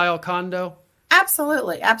apartment style condo?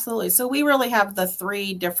 Absolutely. Absolutely. So we really have the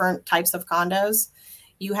 3 different types of condos.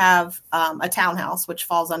 You have a townhouse, which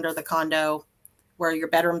falls under the condo, where your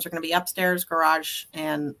bedrooms are going to be upstairs, garage,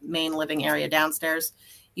 and main living area downstairs.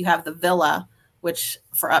 You have the villa, which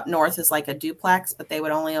for up north is like a duplex, but they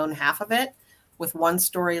would only own half of it with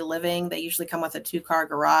 1-story living. They usually come with a 2-car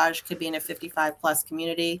garage, could be in a 55 plus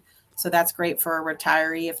community. So that's great for a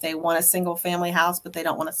retiree if they want a single family house, but they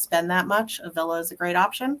don't want to spend that much. A villa is a great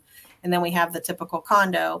option. And then we have the typical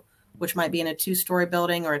condo, which might be in a 2-story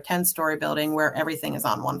building or a 10-story building where everything is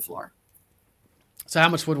on 1 floor. So how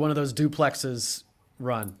much would one of those duplexes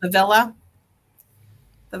run? The villa,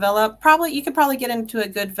 probably, you could probably get into a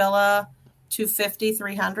good villa, 250,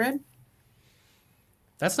 300.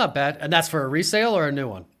 That's not bad. And that's for a resale or a new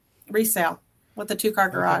one? Resale with a 2-car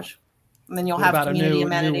garage. Okay. And then you'll have community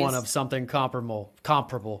amenities. New one of something comparable.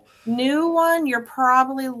 New one, you're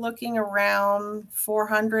probably looking around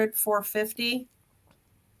 400, 450.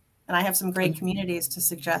 And I have some great communities to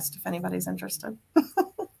suggest if anybody's interested.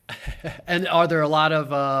 And are there a lot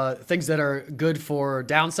of things that are good for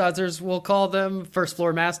downsizers, we'll call them, first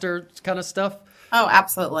floor master kind of stuff? Oh,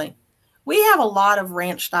 absolutely. We have a lot of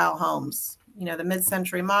ranch style homes. You know, the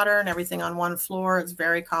mid-century modern, everything on 1 floor. It's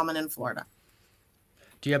very common in Florida.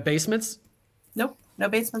 Do you have basements? Nope, no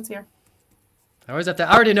basements here. I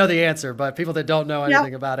already know the answer, but people that don't know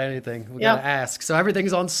anything about anything, we got to ask. So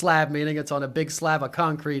everything's on slab, meaning it's on a big slab of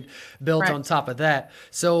concrete built on top of that.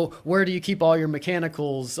 So where do you keep all your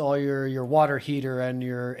mechanicals, all your water heater and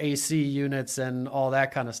your AC units and all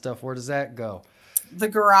that kind of stuff? Where does that go? The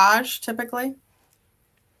garage, typically.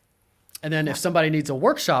 And then if somebody needs a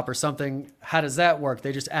workshop or something, how does that work?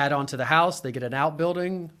 They just add on to the house? They get an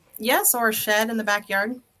outbuilding? Yes, or a shed in the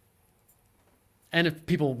backyard. And if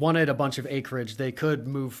people wanted a bunch of acreage, they could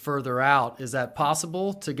move further out. Is that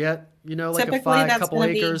possible to get, like typically a couple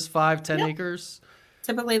acres, 5-10 acres?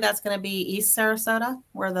 Typically that's going to be East Sarasota,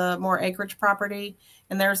 where the more acreage property.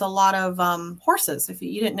 And there's a lot of horses. If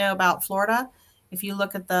you didn't know about Florida, if you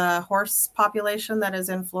look at the horse population that is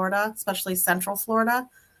in Florida, especially Central Florida,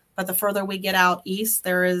 but the further we get out east,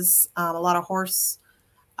 there is a lot of horse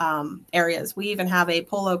areas. We even have a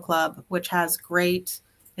polo club, which has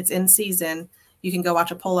it's in season. you can go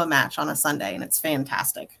watch a polo match on a Sunday, and it's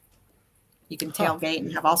fantastic. You can tailgate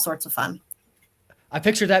and have all sorts of fun. I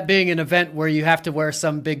picture that being an event where you have to wear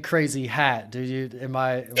some big crazy hat. Am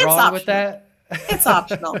I It's wrong optional. with that? It's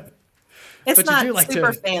optional. It's But you not do like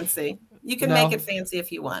super to- fancy. You can No? make it fancy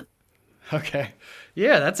if you want. Okay.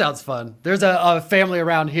 Yeah, that sounds fun. There's a family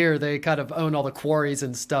around here. They kind of own all the quarries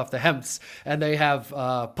and stuff, the hemps, and they have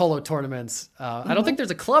polo tournaments. I don't think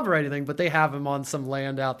there's a club or anything, but they have them on some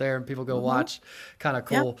land out there and people go watch. Kind of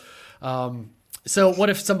cool. So what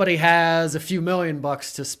if somebody has a few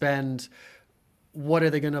 $1,000,000 to spend? What are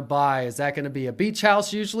they going to buy? Is that going to be a beach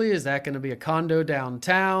house usually? Is that going to be a condo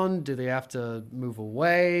downtown? Do they have to move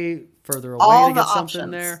away, further away All to the get something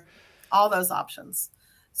options. there? All those options.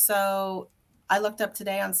 So I looked up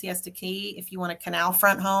today on Siesta Key. If you want a canal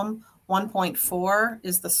front home, 1.4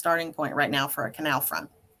 is the starting point right now for a canal front.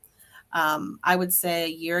 I would say a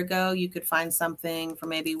year ago, you could find something for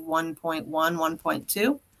maybe 1.1,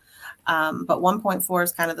 1.2. But 1.4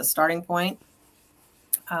 is kind of the starting point.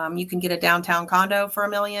 You can get a downtown condo for $1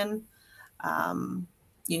 million.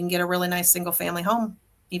 You can get a really nice single family home,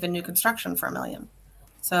 even new construction for $1 million.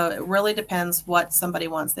 So it really depends what somebody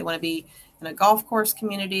wants. They want to be in a golf course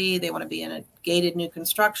community. They want to be in a gated new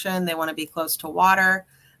construction. They want to be close to water.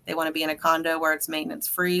 They want to be in a condo where it's maintenance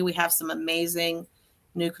free. We have some amazing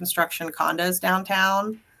new construction condos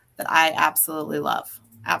downtown that I absolutely love.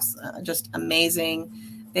 Just amazing.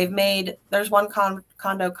 There's one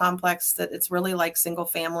condo complex that it's really like single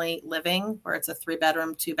family living, where it's a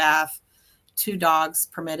 3-bedroom, 2-bath, 2 dogs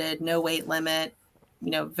permitted, no weight limit,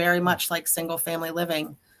 very much like single family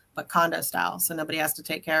living, but condo style. So nobody has to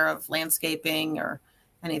take care of landscaping or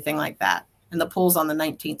anything like that. And the pool's on the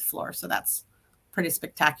 19th floor. So that's pretty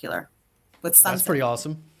spectacular with sunset. That's pretty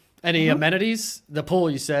awesome. Any amenities? The pool,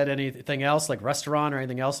 you said. Anything else like restaurant or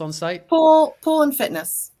anything else on site? Pool and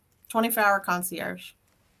fitness, 24-hour concierge.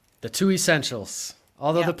 The 2 essentials.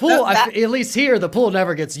 Although Yeah. the pool, That- at least here, the pool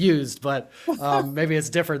never gets used, but maybe it's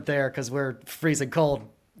different there because we're freezing cold.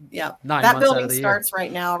 Yeah. 9 That months out building of the year. starts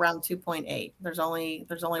right now around 2.8. There's only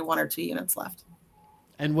 1 or 2 units left.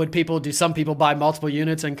 And do some people buy multiple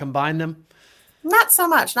units and combine them? Not so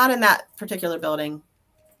much, not in that particular building.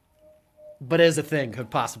 But as a thing could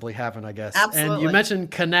possibly happen, I guess. And Absolutely. you mentioned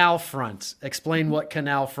canal front. Explain what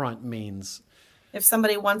canal front means. If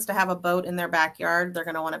somebody wants to have a boat in their backyard, they're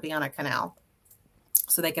going to want to be on a canal.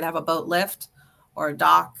 So they could have a boat lift or a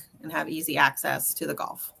dock and have easy access to the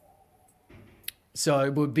Gulf. So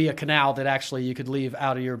it would be a canal that actually you could leave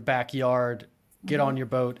out of your backyard, get on your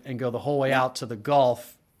boat, and go the whole way out to the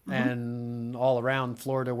Gulf and all around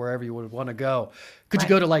Florida, wherever you would want to go. Could you Right.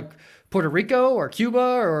 go to like Puerto Rico or Cuba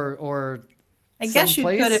or I guess you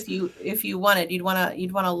someplace? could if you wanted. You'd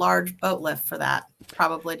want a large boat lift for that,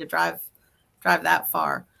 probably to drive that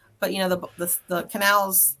far. But the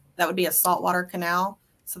canals, that would be a saltwater canal.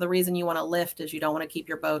 So the reason you want to lift is you don't want to keep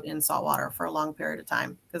your boat in saltwater for a long period of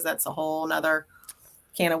time, because that's a whole nother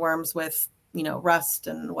can of worms with rust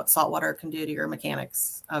and what saltwater can do to your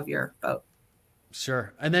mechanics of your boat.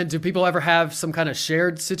 Sure. And then do people ever have some kind of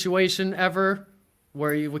shared situation ever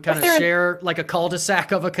where you would kind of If they're in- share like a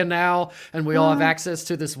cul-de-sac of a canal and we all have access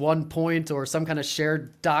to this one point, or some kind of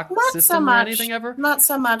shared dock Not so system or much. anything ever? Not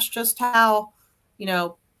so much. Just how,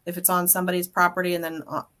 if it's on somebody's property and then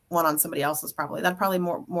one on somebody else's property, that'd probably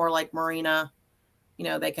more like marina.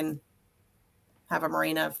 They can have a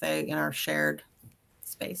marina if they in our shared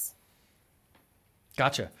space.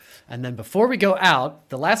 Gotcha. And then before we go out,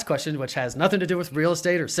 the last question, which has nothing to do with real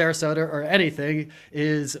estate or Sarasota or anything,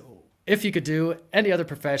 is if you could do any other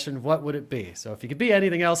profession, what would it be? So if you could be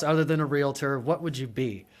anything else other than a realtor, what would you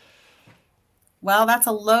be? Well, that's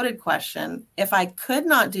a loaded question. If I could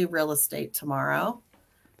not do real estate tomorrow,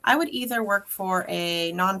 I would either work for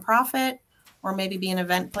a nonprofit or maybe be an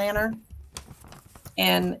event planner.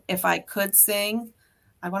 And if I could sing,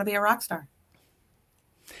 I want to be a rock star.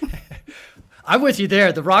 I'm with you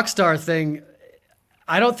there. The rock star thing,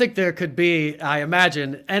 I don't think there could be, I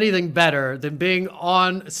imagine, anything better than being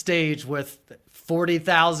on stage with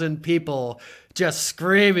 40,000 people just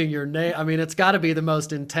screaming your name. I mean, it's got to be the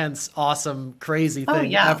most intense, awesome, crazy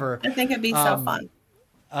thing ever. I think it'd be so fun.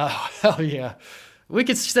 Oh, hell yeah. We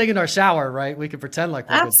could sing in our shower, right? We could pretend like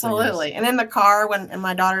we're good singers. Absolutely. And in the car when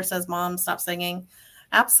my daughter says, "Mom, stop singing."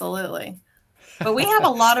 Absolutely. But we have a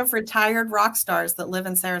lot of retired rock stars that live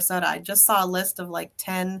in Sarasota. I just saw a list of like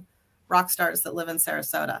 10 rock stars that live in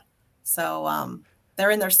Sarasota. So they're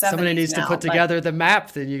in their 70s. Somebody needs to put together the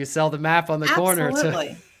map, then you can sell the map on the corner.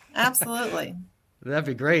 Absolutely. That'd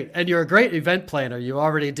be great. And you're a great event planner. You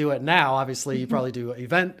already do it now. Obviously, you probably do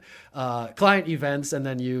client events, and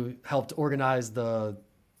then you helped organize the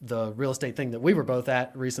the real estate thing that we were both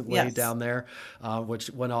at recently Yes. down there, which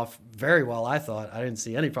went off very well. I thought I didn't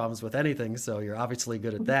see any problems with anything. So you're obviously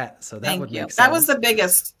good at that. So that Thank would you. make sense. That was the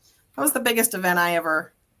biggest. That was the biggest event I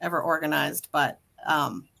ever organized. But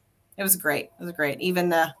it was great. It was great. Even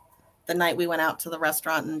the night we went out to the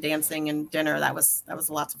restaurant and dancing and dinner, that was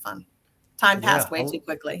lots of fun. Time passed way too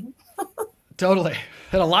quickly. Totally.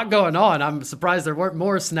 Had a lot going on. I'm surprised there weren't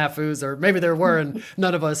more snafus, or maybe there were and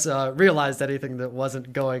none of us realized anything that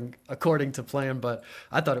wasn't going according to plan, but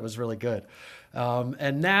I thought it was really good.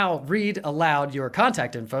 And now read aloud your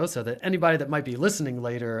contact info so that anybody that might be listening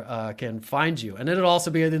later can find you. And it'll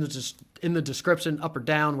also be in the description, up or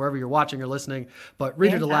down, wherever you're watching or listening, but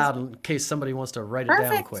read it aloud in case somebody wants to write it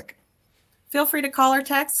down quick. Feel free to call or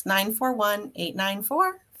text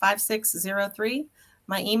 941-894-5603.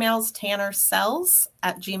 My email's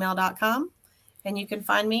tannersells@gmail.com, and you can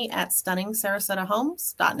find me at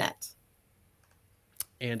stunningsarasotahomes.net.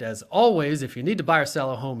 And as always, if you need to buy or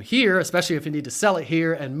sell a home here, especially if you need to sell it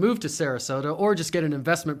here and move to Sarasota or just get an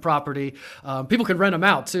investment property, people can rent them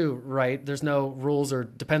out too, right? There's no rules or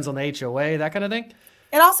depends on the HOA, that kind of thing?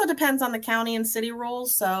 It also depends on the county and city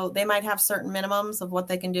rules. So they might have certain minimums of what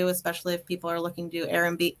they can do, especially if people are looking to do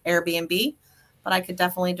Airbnb. But I could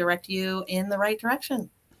definitely direct you in the right direction.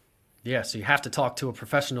 Yeah, so you have to talk to a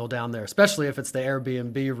professional down there, especially if it's the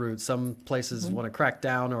Airbnb route. Some places want to crack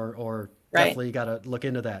down or definitely you got to look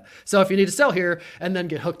into that. So if you need to sell here and then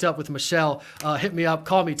get hooked up with Michelle, hit me up,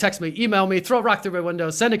 call me, text me, email me, throw a rock through my window,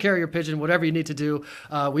 send a carrier pigeon, whatever you need to do.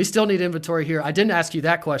 We still need inventory here. I didn't ask you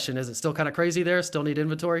that question. Is it still kind of crazy there? Still need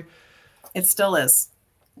inventory? It still is.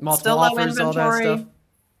 Multiple offers, all that stuff?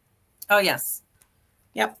 Oh, yes.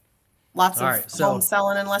 Yep. Lots of homes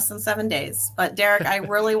selling in less than 7 days. But Derek, I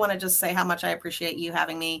really want to just say how much I appreciate you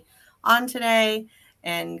having me on today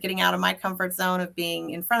and getting out of my comfort zone of being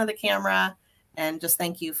in front of the camera. And just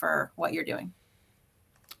thank you for what you're doing.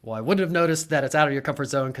 Well, I wouldn't have noticed that it's out of your comfort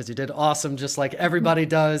zone because you did awesome, just like everybody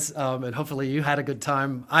does. And hopefully you had a good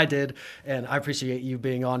time. I did. And I appreciate you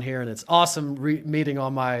being on here. And it's awesome meeting all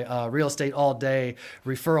my real estate all day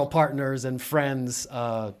referral partners and friends,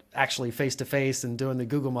 actually face to face, and doing the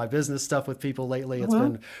Google My Business stuff with people lately. It's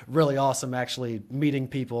been really awesome actually meeting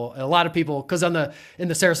people. And a lot of people, because in the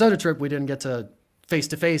Sarasota trip, we didn't get to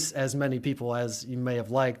face-to-face as many people as you may have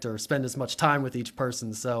liked or spend as much time with each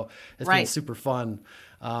person. So it's been super fun.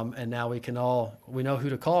 And now we know who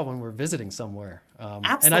to call when we're visiting somewhere.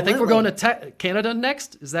 And I think we're going to Canada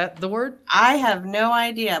next. Is that the word? I have no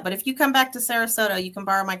idea. But if you come back to Sarasota, you can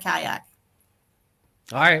borrow my kayak.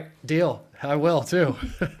 All right, deal. I will too.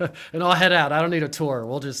 And I'll head out. I don't need a tour.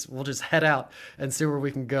 We'll just head out and see where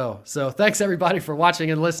we can go. So thanks everybody for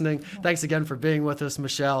watching and listening. Thanks again for being with us,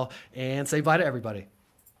 Michelle, and say bye to everybody.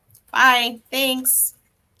 Bye. Thanks.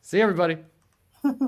 See you, everybody.